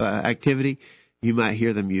casual activity, you might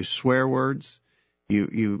hear them use swear words.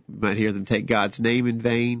 You might hear them take God's name in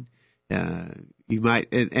vain. You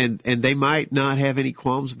might, and they might not have any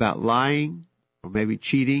qualms about lying or maybe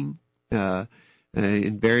cheating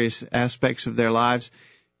in various aspects of their lives.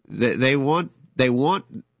 They want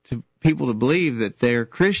people to believe that they're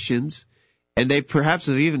Christians, and they perhaps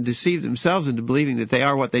have even deceived themselves into believing that they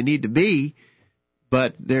are what they need to be.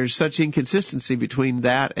 But there's such inconsistency between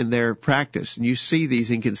that and their practice, and you see these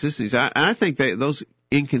inconsistencies. I think that those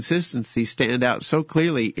inconsistencies stand out so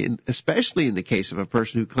clearly, especially in the case of a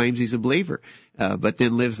person who claims he's a believer, but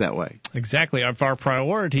then lives that way. Exactly. If our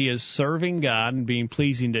priority is serving God and being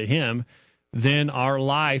pleasing to Him, then our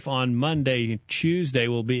life on Monday and Tuesday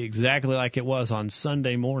will be exactly like it was on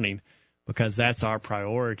Sunday morning, because that's our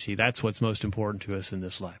priority. That's what's most important to us in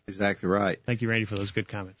this life. Exactly right. Thank you, Randy, for those good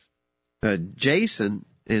comments. Jason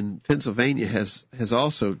in Pennsylvania has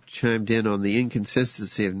also chimed in on the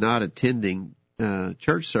inconsistency of not attending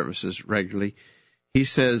church services regularly. He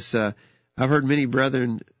says, I've heard many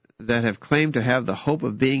brethren that have claimed to have the hope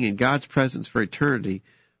of being in God's presence for eternity,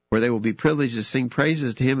 where they will be privileged to sing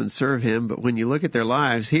praises to Him and serve Him, but when you look at their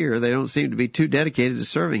lives here, they don't seem to be too dedicated to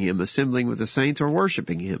serving Him, assembling with the saints, or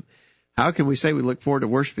worshiping Him. How can we say we look forward to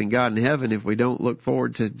worshiping God in heaven if we don't look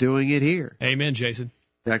forward to doing it here? Amen, Jason.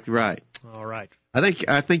 Exactly right. All right.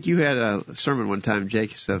 I think you had a sermon one time,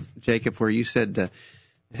 Jacob, where you said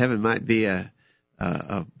heaven might be a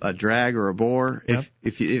drag or a bore. Yep.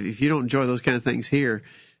 If you don't enjoy those kind of things here,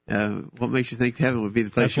 what makes you think heaven would be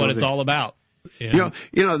the place? That's what it's all about. Yeah.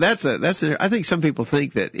 I think some people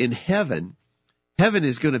think that in heaven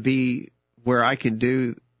is going to be where I can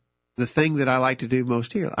do the thing that I like to do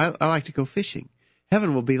most here. I like to go fishing.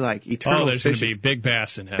 Heaven will be like eternal there's fishing. Going to be big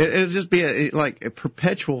bass in heaven. It'll just be like a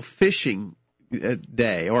perpetual fishing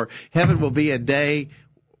day, or heaven will be a day,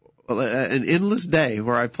 an endless day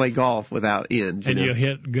where I play golf without end. And you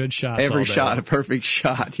hit good shots. Every all day shot, long. a perfect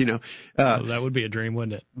shot. That would be a dream,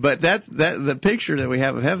 wouldn't it? But the picture that we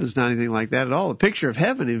have of heaven is not anything like that at all. The picture of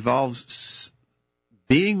heaven involves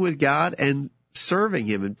being with God and serving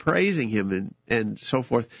Him and praising Him and so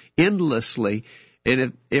forth endlessly.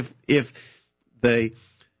 And if the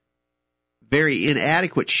very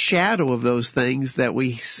inadequate shadow of those things that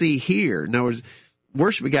we see here, in other words,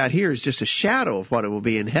 worshiping God here is just a shadow of what it will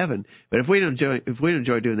be in heaven. But if we don't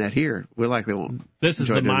enjoy doing that here, we likely won't. This is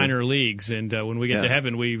the minor leagues, and when we get to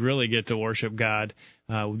heaven, we really get to worship God.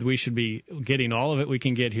 We should be getting all of it we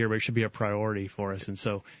can get here, but it should be a priority for us. And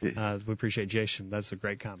so we appreciate Jason. That's a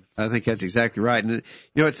great comment. I think that's exactly right. And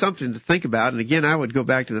it's something to think about. And again, I would go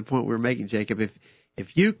back to the point we were making, Jacob.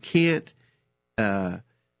 If you can't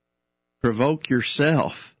provoke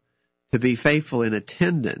yourself to be faithful in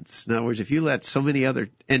attendance. In other words, if you let so many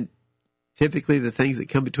and typically the things that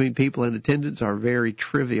come between people and attendance are very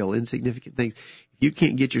trivial, insignificant things. If you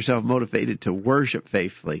can't get yourself motivated to worship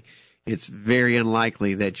faithfully, it's very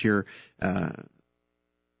unlikely that your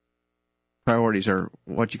priorities are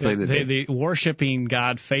what you claim to be. The worshiping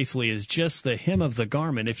God faithfully is just the hem of the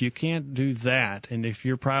garment. If you can't do that, and if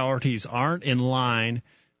your priorities aren't in line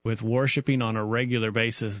with worshiping on a regular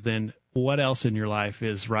basis, then what else in your life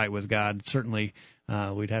is right with God? Certainly,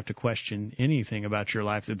 we'd have to question anything about your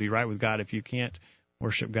life that'd be right with God if you can't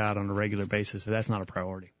worship God on a regular basis. That's not a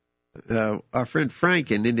priority. Our friend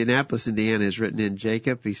Frank in Indianapolis, Indiana, has written in,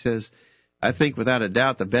 Jacob. He says, I think without a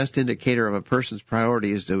doubt the best indicator of a person's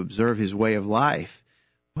priority is to observe his way of life,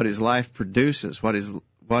 what his life produces, what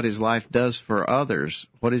his life does for others,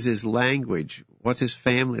 what is his language, what's his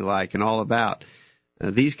family like and all about,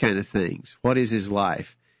 these kind of things. What is his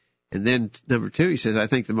life? And then number 2, he says, I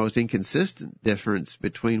think the most inconsistent difference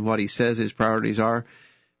between what he says his priorities are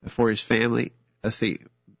for his family,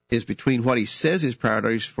 is between what he says his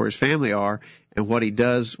priorities for his family are and what he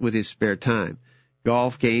does with his spare time.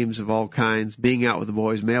 Golf, games of all kinds, being out with the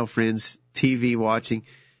boys, male friends, TV watching.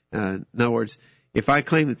 In other words, if I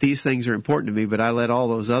claim that these things are important to me, but I let all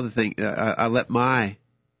those other things, I let my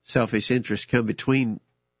selfish interests come between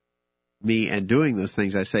me and doing those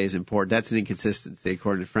things I say is important, that's an inconsistency,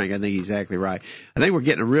 according to Frank. I think he's exactly right. I think we're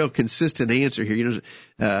getting a real consistent answer here.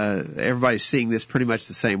 Everybody's seeing this pretty much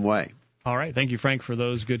the same way. All right. Thank you, Frank, for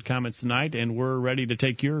those good comments tonight, and we're ready to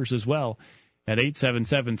take yours as well at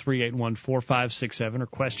 877-381-4567 or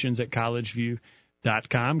questions at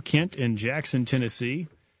collegeview.com. Kent in Jackson, Tennessee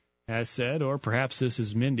has said, or perhaps this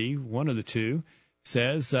is Mindy, one of the two,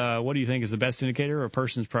 says, what do you think is the best indicator a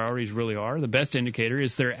person's priorities really are? The best indicator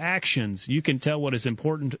is their actions. You can tell what is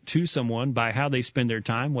important to someone by how they spend their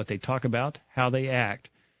time, what they talk about, how they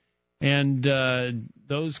act. And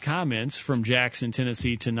those comments from Jackson,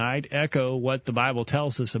 Tennessee tonight echo what the Bible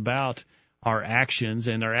tells us about our actions,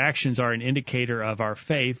 and our actions are an indicator of our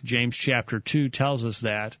faith. James chapter 2 tells us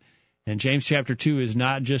that. And James chapter 2 is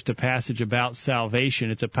not just a passage about salvation.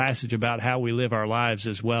 It's a passage about how we live our lives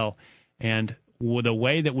as well. And the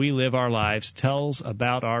way that we live our lives tells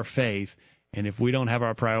about our faith. And if we don't have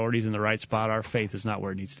our priorities in the right spot, our faith is not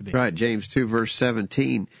where it needs to be. Right. James 2 verse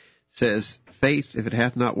 17 says, faith, if it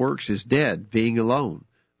hath not works, is dead, being alone.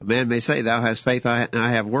 A man may say, thou hast faith, and I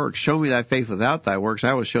have works. Show me thy faith without thy works.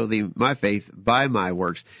 I will show thee my faith by my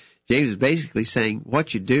works. James is basically saying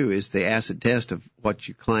what you do is the acid test of what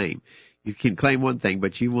you claim. You can claim one thing,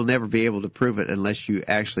 but you will never be able to prove it unless you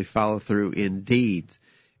actually follow through in deeds.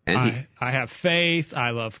 And I have faith. I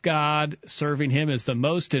love God. Serving him is the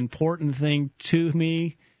most important thing to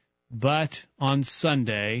me. But on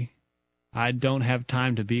Sunday, I don't have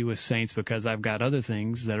time to be with saints because I've got other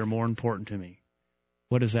things that are more important to me.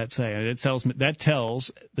 What does that say? That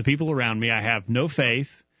tells the people around me I have no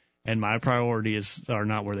faith, and my priorities are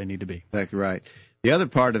not where they need to be. Exactly right. The other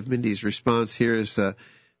part of Mindy's response here is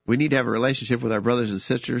we need to have a relationship with our brothers and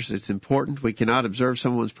sisters. It's important. We cannot observe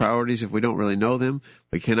someone's priorities if we don't really know them.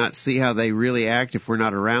 We cannot see how they really act if we're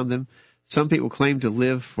not around them. Some people claim to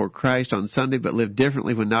live for Christ on Sunday but live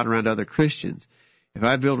differently when not around other Christians. If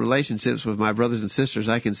I build relationships with my brothers and sisters,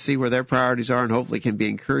 I can see where their priorities are and hopefully can be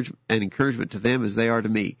encouragement to them as they are to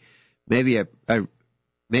me. Maybe a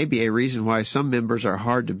reason why some members are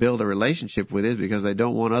hard to build a relationship with is because they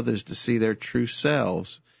don't want others to see their true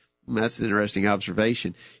selves. That's an interesting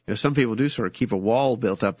observation. Some people do sort of keep a wall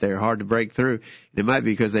built up there, hard to break through. And it might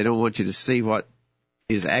be because they don't want you to see what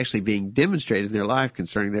is actually being demonstrated in their life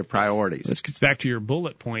concerning their priorities. This gets back to your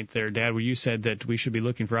bullet point there, Dad, where you said that we should be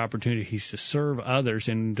looking for opportunities to serve others,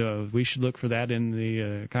 and we should look for that in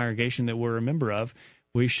the congregation that we're a member of.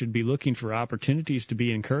 We should be looking for opportunities to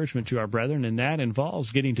be encouragement to our brethren, and that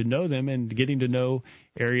involves getting to know them and getting to know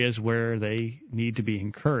areas where they need to be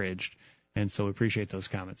encouraged. And so we appreciate those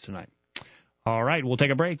comments tonight. All right, we'll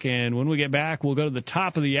take a break, and when we get back, we'll go to the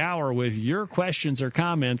top of the hour with your questions or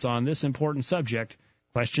comments on this important subject.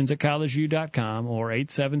 Questions at collegeview.com or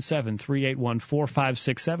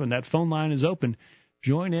 877-381-4567. That phone line is open.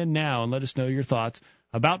 Join in now and let us know your thoughts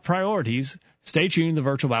about priorities. Stay tuned. The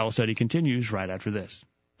virtual Bible study continues right after this.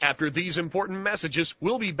 After these important messages,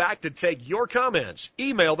 we'll be back to take your comments.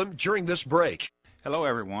 Email them during this break. Hello,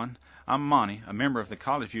 everyone. I'm Monty, a member of the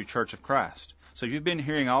College View Church of Christ. So you've been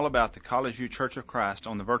hearing all about the College View Church of Christ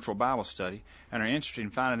on the virtual Bible study and are interested in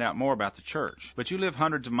finding out more about the church. But you live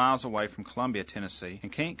hundreds of miles away from Columbia, Tennessee,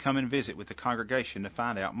 and can't come and visit with the congregation to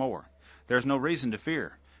find out more. There's no reason to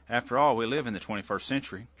fear. After all, we live in the 21st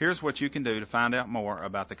century. Here's what you can do to find out more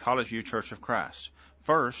about the College View Church of Christ.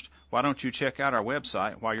 First, why don't you check out our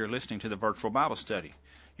website while you're listening to the virtual Bible study?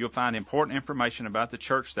 You'll find important information about the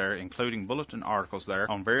church there, including bulletin articles there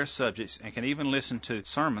on various subjects, and can even listen to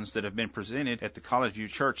sermons that have been presented at the College View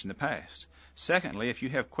Church in the past. Secondly, if you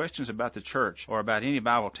have questions about the church or about any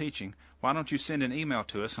Bible teaching, why don't you send an email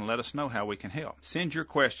to us and let us know how we can help? Send your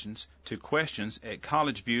questions to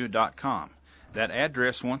questions@collegeview.com. That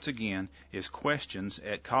address, once again, is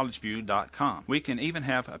questions@collegeview.com. We can even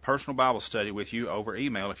have a personal Bible study with you over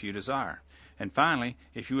email if you desire. And finally,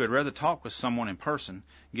 if you would rather talk with someone in person,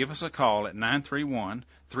 give us a call at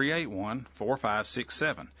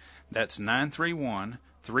 931-381-4567. That's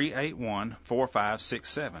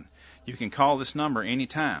 931-381-4567. You can call this number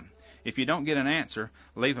anytime. If you don't get an answer,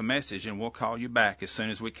 leave a message and we'll call you back as soon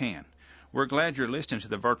as we can. We're glad you're listening to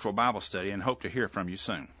the virtual Bible study and hope to hear from you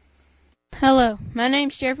soon. Hello, my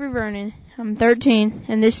name's Jeffrey Vernon. I'm 13,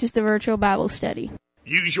 and this is the virtual Bible study.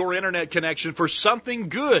 Use your internet connection for something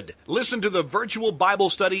good. Listen to the virtual Bible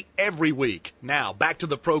study every week. Now, back to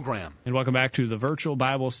the program. And welcome back to the virtual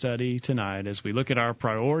Bible study tonight as we look at our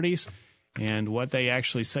priorities and what they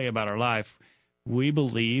actually say about our life. We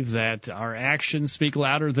believe that our actions speak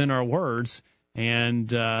louder than our words,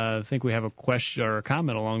 and I think we have a question or a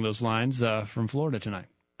comment along those lines from Florida tonight.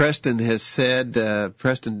 Preston has said, Georgia,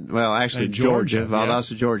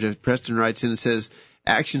 Valdosta, Georgia. Preston writes in and says,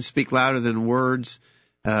 actions speak louder than words.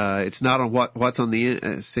 It's not on what's on the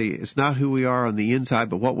it's not who we are on the inside,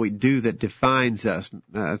 but what we do that defines us.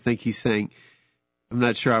 I think he's saying, I'm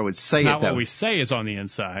not sure I would say it that way. Not what we say is on the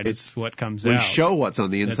inside. It's what comes out. We show what's on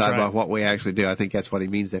the inside by right. what we actually do. I think that's what he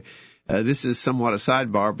means there. This is somewhat a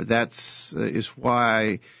sidebar, but that's is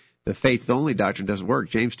why the faith-only doctrine doesn't work.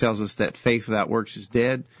 James tells us that faith without works is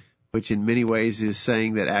dead, which in many ways is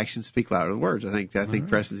saying that actions speak louder than words. I think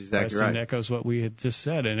Preston's exactly right. Preston echoes what we had just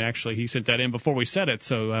said, and actually he sent that in before we said it,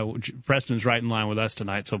 so Preston's right in line with us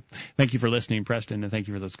tonight. So thank you for listening, Preston, and thank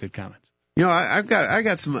you for those good comments. You know, I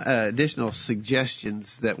got some additional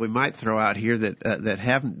suggestions that we might throw out here that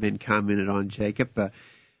haven't been commented on, Jacob.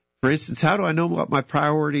 For instance, how do I know what my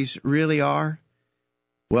priorities really are?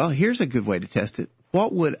 Well, here's a good way to test it.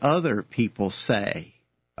 What would other people say?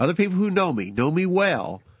 Other people who know me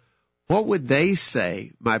well, what would they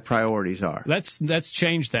say my priorities are? Let's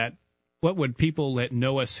change that. What would people that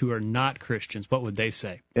know us who are not Christians, what would they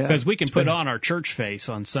say? Yeah, because we can put on our church face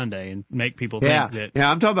on Sunday and make people think that.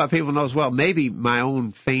 Yeah, I'm talking about people who know as well. Maybe my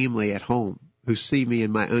own family at home who see me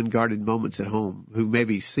in my unguarded moments at home, who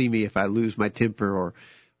maybe see me if I lose my temper or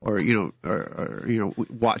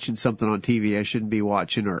watching something on TV I shouldn't be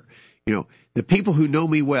watching, or the people who know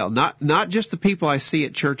me well, not just the people I see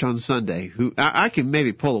at church on Sunday, who I can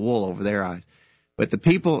maybe pull the wool over their eyes, but the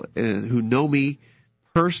people who know me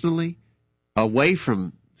personally away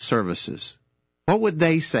from services. What would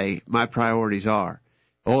they say my priorities are?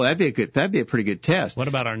 Oh, that'd be a pretty good test. What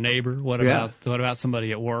about our neighbor? What about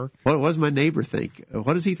somebody at work? What does my neighbor think?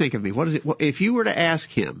 What does he think of me? If you were to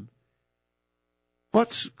ask him,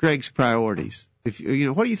 what's Greg's priorities? What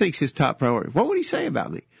do you think's his top priority? What would he say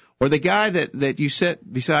about me? Or the guy that you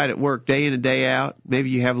sit beside at work day in and day out, maybe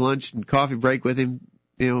you have lunch and coffee break with him,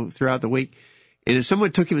 throughout the week. And if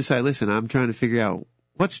someone took him aside, listen, I'm trying to figure out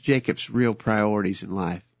what's Jacob's real priorities in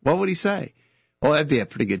life. What would he say? Well, that'd be a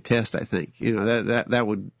pretty good test, I think.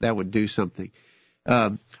 That would do something.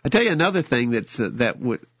 I tell you another thing that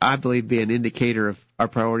would, I believe, be an indicator of our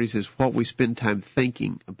priorities is what we spend time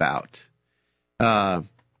thinking about. Again,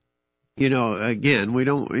 you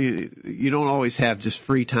don't always have just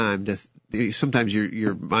free time sometimes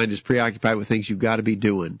your mind is preoccupied with things you've got to be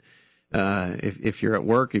doing. If you're at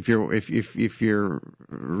work, if you're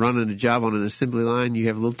running a job on an assembly line, you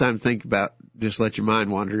have a little time to think about, just let your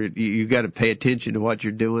mind wander. You got to pay attention to what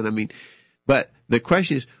you're doing. But the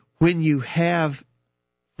question is, when you have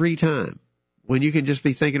free time, when you can just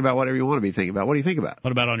be thinking about whatever you want to be thinking about, what do you think about?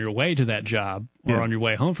 What about on your way to that job or on your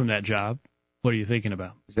way home from that job? What are you thinking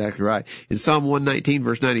about? Exactly right. In Psalm 119,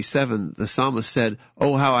 verse 97, the psalmist said,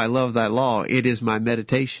 "Oh, how I love thy law. It is my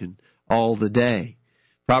meditation all the day."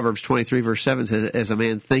 Proverbs 23, verse 7 says, "As a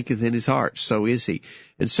man thinketh in his heart, so is he."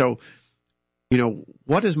 And so,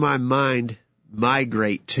 what does my mind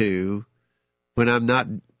migrate to when I'm not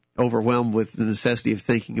overwhelmed with the necessity of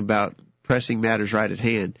thinking about pressing matters right at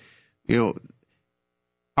hand?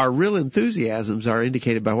 Our real enthusiasms are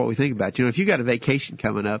indicated by what we think about. If you got a vacation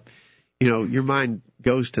coming up, your mind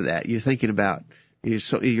goes to that. You're thinking about,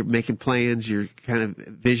 you're making plans, you're kind of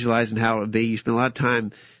visualizing how it would be. You spend a lot of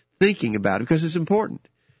time thinking about it because it's important.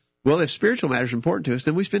 Well, if spiritual matters are important to us,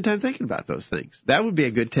 then we spend time thinking about those things. That would be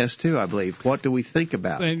a good test, too, I believe. What do we think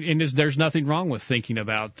about? And there's nothing wrong with thinking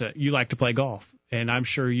about, you like to play golf. And I'm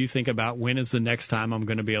sure you think about, when is the next time I'm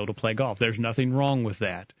going to be able to play golf? There's nothing wrong with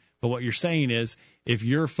that. But what you're saying is, if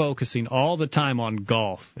you're focusing all the time on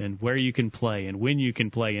golf and where you can play and when you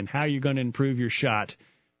can play and how you're going to improve your shot,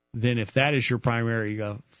 then if that is your primary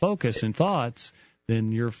focus and thoughts,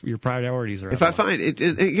 then your priorities are. If I find it,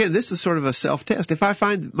 again, this is sort of a self-test. If I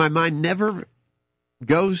find my mind never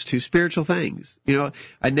goes to spiritual things,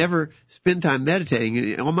 I never spend time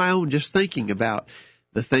meditating on my own, just thinking about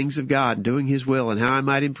the things of God and doing His will and how I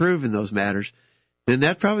might improve in those matters, then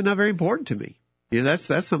that's probably not very important to me. That's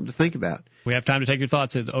something to think about. We have time to take your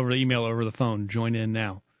thoughts over the email, over the phone. Join in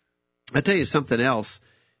now. I tell you something else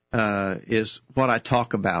is what I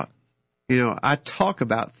talk about. I talk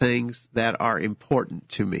about things that are important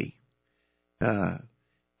to me.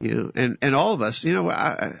 And all of us,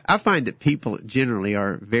 I find that people generally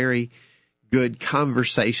are very good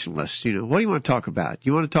conversationalists. What do you want to talk about? Do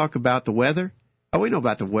you want to talk about the weather? Oh, we know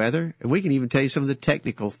about the weather, and we can even tell you some of the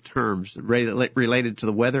technical terms related to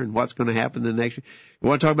the weather and what's going to happen in the next year. You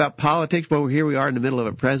want to talk about politics? Well, here we are in the middle of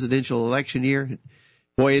a presidential election year.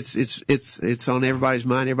 Boy, it's on everybody's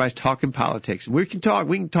mind. Everybody's talking politics. We can talk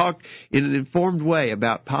in an informed way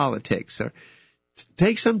about politics. Or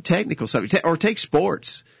take some technical subject, or take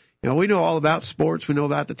sports. We know all about sports. We know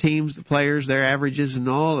about the teams, the players, their averages, and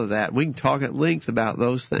all of that. We can talk at length about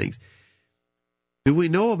those things. Do we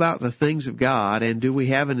know about the things of God, and do we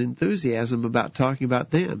have an enthusiasm about talking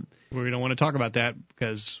about them? We don't want to talk about that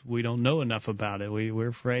because we don't know enough about it. We're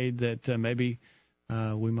afraid that maybe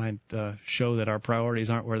we might show that our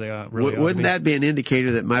priorities aren't where they are. Really Wouldn't that be an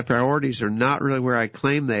indicator that my priorities are not really where I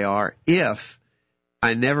claim they are if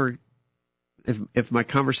my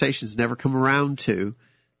conversations never come around to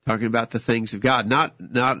talking about the things of God, not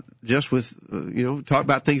just with, talk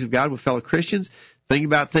about things of God with fellow Christians, think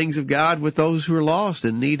about things of God with those who are lost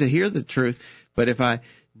and need to hear the truth. But if I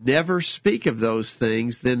never speak of those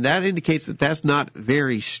things, then that indicates that that's not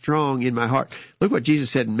very strong in my heart. Look what Jesus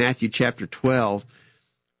said in Matthew chapter 12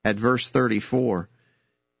 at verse 34.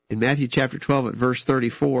 In Matthew chapter 12 at verse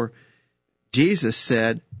 34, Jesus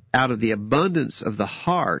said, out of the abundance of the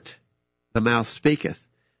heart, the mouth speaketh.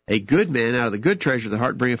 A good man out of the good treasure of the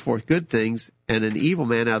heart bringeth forth good things, and an evil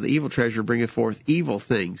man out of the evil treasure bringeth forth evil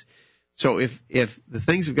things. So if the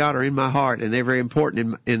things of God are in my heart and they're very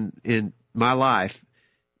important in my life,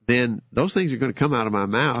 then those things are going to come out of my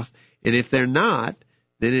mouth. And if they're not,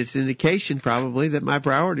 then it's an indication probably that my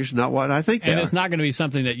priorities are not what I think they are. And it's not going to be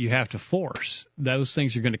something that you have to force. Those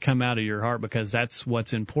things are going to come out of your heart because that's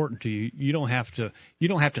what's important to you. You don't have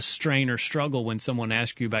to strain or struggle when someone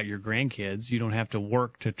asks you about your grandkids. You don't have to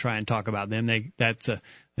work to try and talk about them. That's an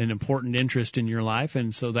important interest in your life,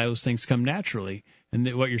 and so those things come naturally. And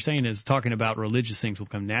what you're saying is talking about religious things will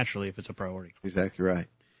come naturally if it's a priority. Exactly right.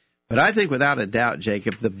 But I think without a doubt,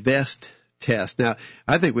 Jacob, the best test. Now,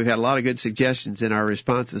 I think we've had a lot of good suggestions in our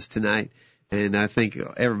responses tonight, and I think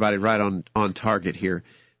everybody right on target here.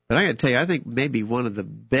 But I got to tell you, I think maybe one of the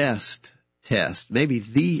best tests, maybe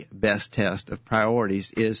the best test of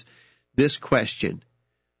priorities is this question: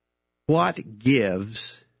 what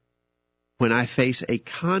gives when I face a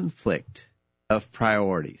conflict of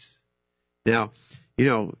priorities? Now,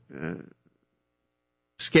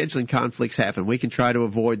 scheduling conflicts happen. We can try to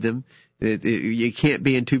avoid them. You can't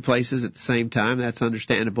be in two places at the same time. That's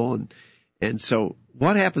understandable. And so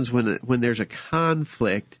what happens when there's a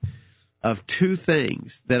conflict of two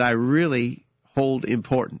things that I really hold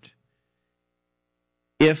important?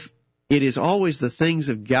 If it is always the things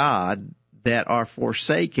of God that are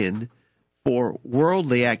forsaken for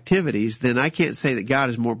worldly activities, then I can't say that God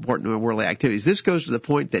is more important than worldly activities. This goes to the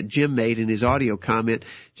point that Jim made in his audio comment.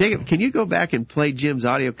 Jacob, can you go back and play Jim's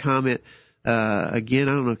audio comment again?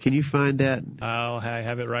 I don't know. Can you find that? I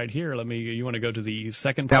have it right here. You want to go to the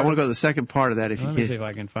second part? I want to go to the second part of that if you can. Let me see if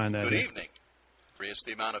I can find that. Good evening. Is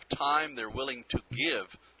the amount of time they're willing to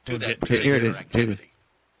give to that particular activity.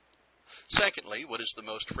 Secondly, what is the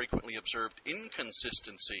most frequently observed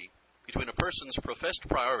inconsistency between a person's professed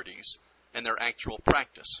priorities and their actual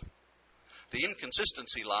practice? The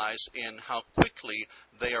inconsistency lies in how quickly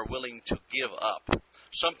they are willing to give up.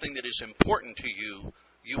 Something that is important to you,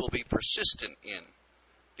 you will be persistent in.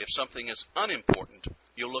 If something is unimportant,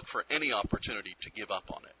 you'll look for any opportunity to give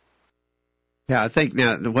up on it. Yeah, I think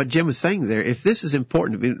now what Jim was saying there, if this is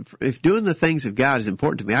important to me, if doing the things of God is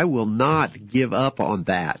important to me, I will not give up on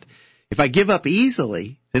that. If I give up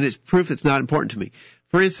easily, then it's proof it's not important to me.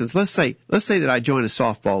 For instance, let's say that I join a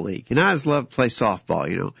softball league, and I just love to play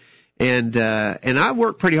softball, and I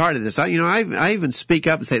work pretty hard at this. I even speak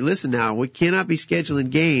up and say, listen now, we cannot be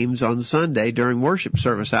scheduling games on Sunday during worship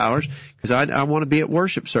service hours because I want to be at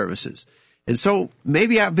worship services. And so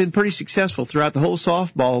maybe I've been pretty successful throughout the whole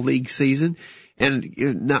softball league season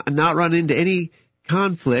and not run into any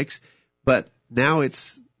conflicts, but now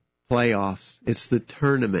it's playoffs. It's the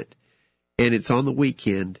tournament, and it's on the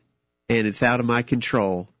weekend, and it's out of my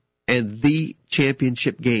control, and the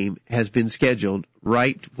championship game has been scheduled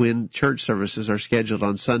right when church services are scheduled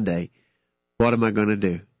on Sunday. What am I going to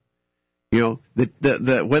do?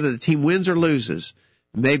 Whether the team wins or loses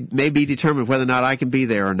may be determined whether or not I can be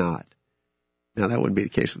there or not. Now, that wouldn't be the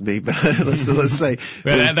case with me, but let's say.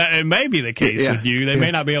 It may be the case with you. They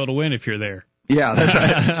may not be able to win if you're there. Yeah, that's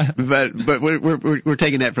right. but we're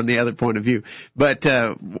taking that from the other point of view. But what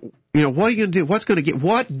are you going to do?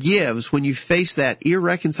 What gives when you face that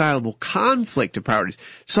irreconcilable conflict of priorities?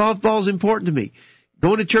 Softball's important to me.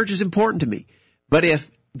 going to church is important to me. But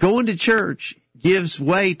if going to church gives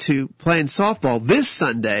way to playing softball this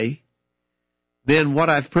Sunday, then what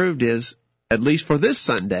I've proved is, at least for this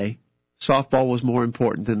Sunday, softball was more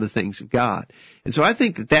important than the things of God. And so I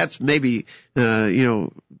think that that's maybe,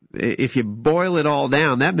 if you boil it all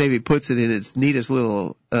down, that maybe puts it in its neatest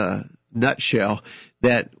little nutshell,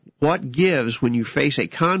 that what gives when you face a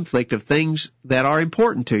conflict of things that are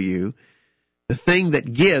important to you, the thing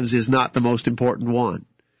that gives is not the most important one.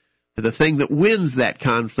 The thing that wins that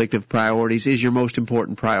conflict of priorities is your most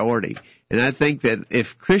important priority. And I think that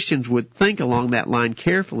if Christians would think along that line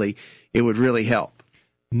carefully, it would really help.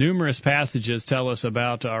 Numerous passages tell us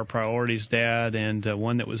about our priorities, Dad, and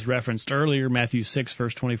one that was referenced earlier, Matthew 6,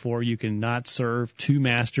 verse 24, you cannot serve two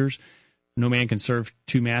masters. No man can serve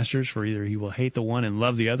two masters, for either he will hate the one and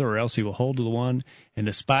love the other, or else he will hold to the one and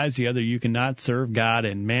despise the other. You cannot serve God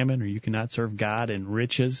and mammon, or you cannot serve God and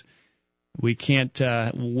riches. We can't,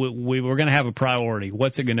 we're going to have a priority.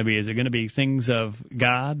 What's it going to be? Is it going to be things of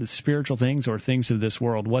God, the spiritual things, or things of this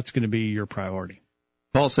world? What's going to be your priority?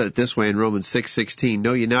 Paul said it this way in Romans 6:16,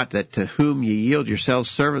 know ye not that to whom ye yield yourselves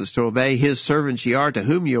servants to obey, his servants ye are to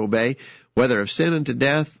whom ye obey, whether of sin unto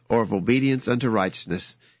death or of obedience unto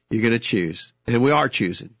righteousness. You're going to choose, and we are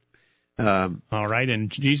choosing. All right, and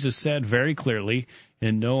Jesus said very clearly,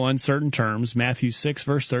 in no uncertain terms, Matthew 6,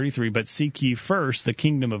 verse 33, but seek ye first the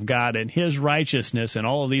kingdom of God and his righteousness, and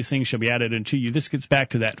all of these things shall be added unto you. This gets back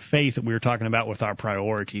to that faith that we were talking about with our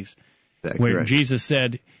priorities, where correct. Jesus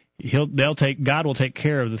said God will take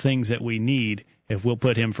care of the things that we need if we'll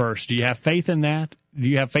put him first. Do you have faith in that? Do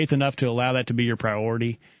you have faith enough to allow that to be your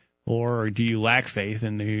priority? Or do you lack faith,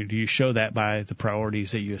 and do you show that by the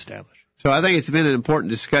priorities that you establish? So I think it's been an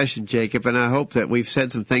important discussion, Jacob, and I hope that we've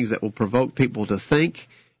said some things that will provoke people to think,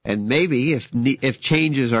 and maybe if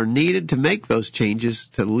changes are needed, to make those changes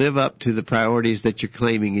to live up to the priorities that you're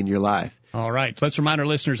claiming in your life. All right. Let's remind our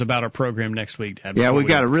listeners about our program next week, Dad. Yeah, we've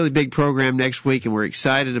got a really big program next week, and we're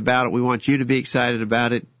excited about it. We want you to be excited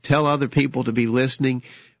about it. Tell other people to be listening.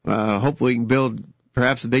 Hopefully we can build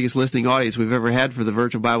perhaps the biggest listening audience we've ever had for the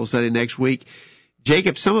virtual Bible study next week.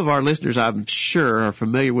 Jacob, some of our listeners, I'm sure, are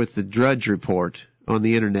familiar with the Drudge Report on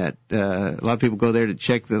the internet. A lot of people go there to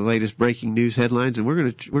check the latest breaking news headlines, and we're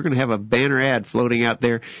going to have a banner ad floating out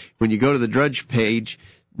there when you go to the Drudge page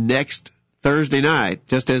next Thursday night,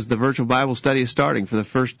 just as the virtual Bible study is starting. For the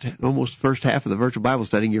first half of the virtual Bible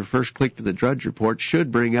study, your first click to the Drudge Report should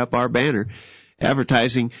bring up our banner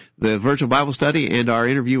advertising the virtual Bible study and our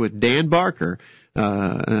interview with Dan Barker,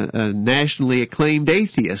 a nationally acclaimed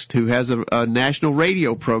atheist who has a national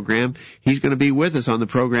radio program. He's going to be with us on the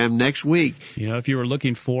program next week. You know, if you were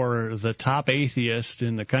looking for the top atheist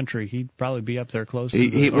in the country, he'd probably be up there close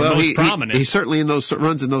to most prominent. He certainly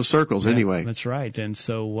runs in those circles anyway. That's right. And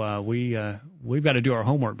so we've got to do our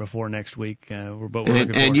homework before next week.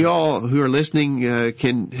 And you all who are listening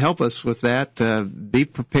can help us with that. Be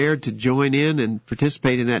prepared to join in and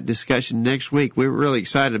participate in that discussion next week. We're really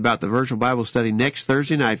excited about the virtual Bible study next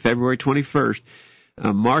Thursday night, February 21st.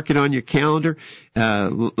 Mark it on your calendar.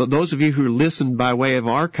 Those of you who listen by way of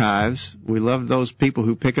archives, we love those people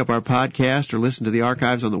who pick up our podcast or listen to the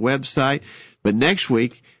archives on the website. But next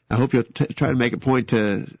week, I hope you'll try to make a point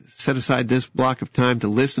to set aside this block of time to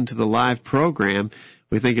listen to the live program.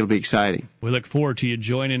 We think it'll be exciting. We look forward to you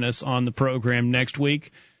joining us on the program next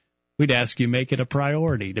week. We'd ask you make it a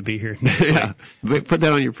priority to be here next week. Put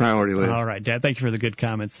that on your priority list. All right, Dad, thank you for the good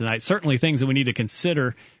comments tonight. Certainly things that we need to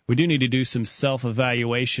consider. We do need to do some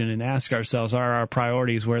self-evaluation and ask ourselves, are our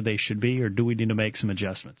priorities where they should be, or do we need to make some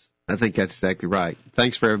adjustments? I think that's exactly right.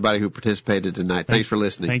 Thanks for everybody who participated tonight. Thanks for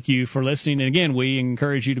listening. Thank you for listening. And again, we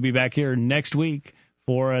encourage you to be back here next week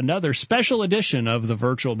for another special edition of the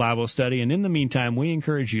Virtual Bible Study. And in the meantime, we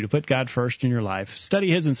encourage you to put God first in your life, study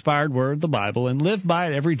His inspired Word, the Bible, and live by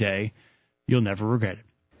it every day. You'll never regret it.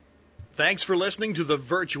 Thanks for listening to the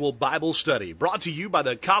Virtual Bible Study, brought to you by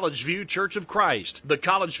the College View Church of Christ. The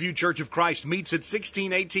College View Church of Christ meets at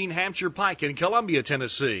 1618 Hampshire Pike in Columbia,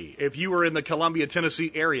 Tennessee. If you are in the Columbia,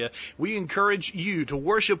 Tennessee area, we encourage you to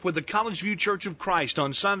worship with the College View Church of Christ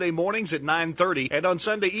on Sunday mornings at 9:30 and on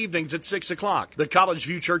Sunday evenings at 6 o'clock. The College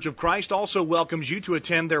View Church of Christ also welcomes you to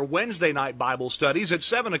attend their Wednesday night Bible studies at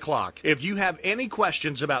 7 o'clock. If you have any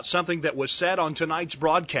questions about something that was said on tonight's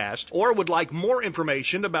broadcast or would like more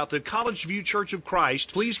information about the College View Church of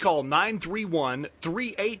Christ, please call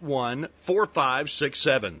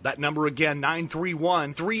 931-381-4567. That number again,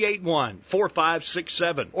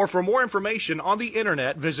 931-381-4567. Or for more information on the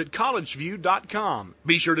internet, visit collegeview.com.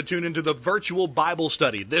 Be sure to tune into the Virtual Bible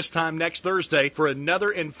Study this time next Thursday for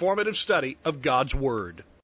another informative study of God's Word.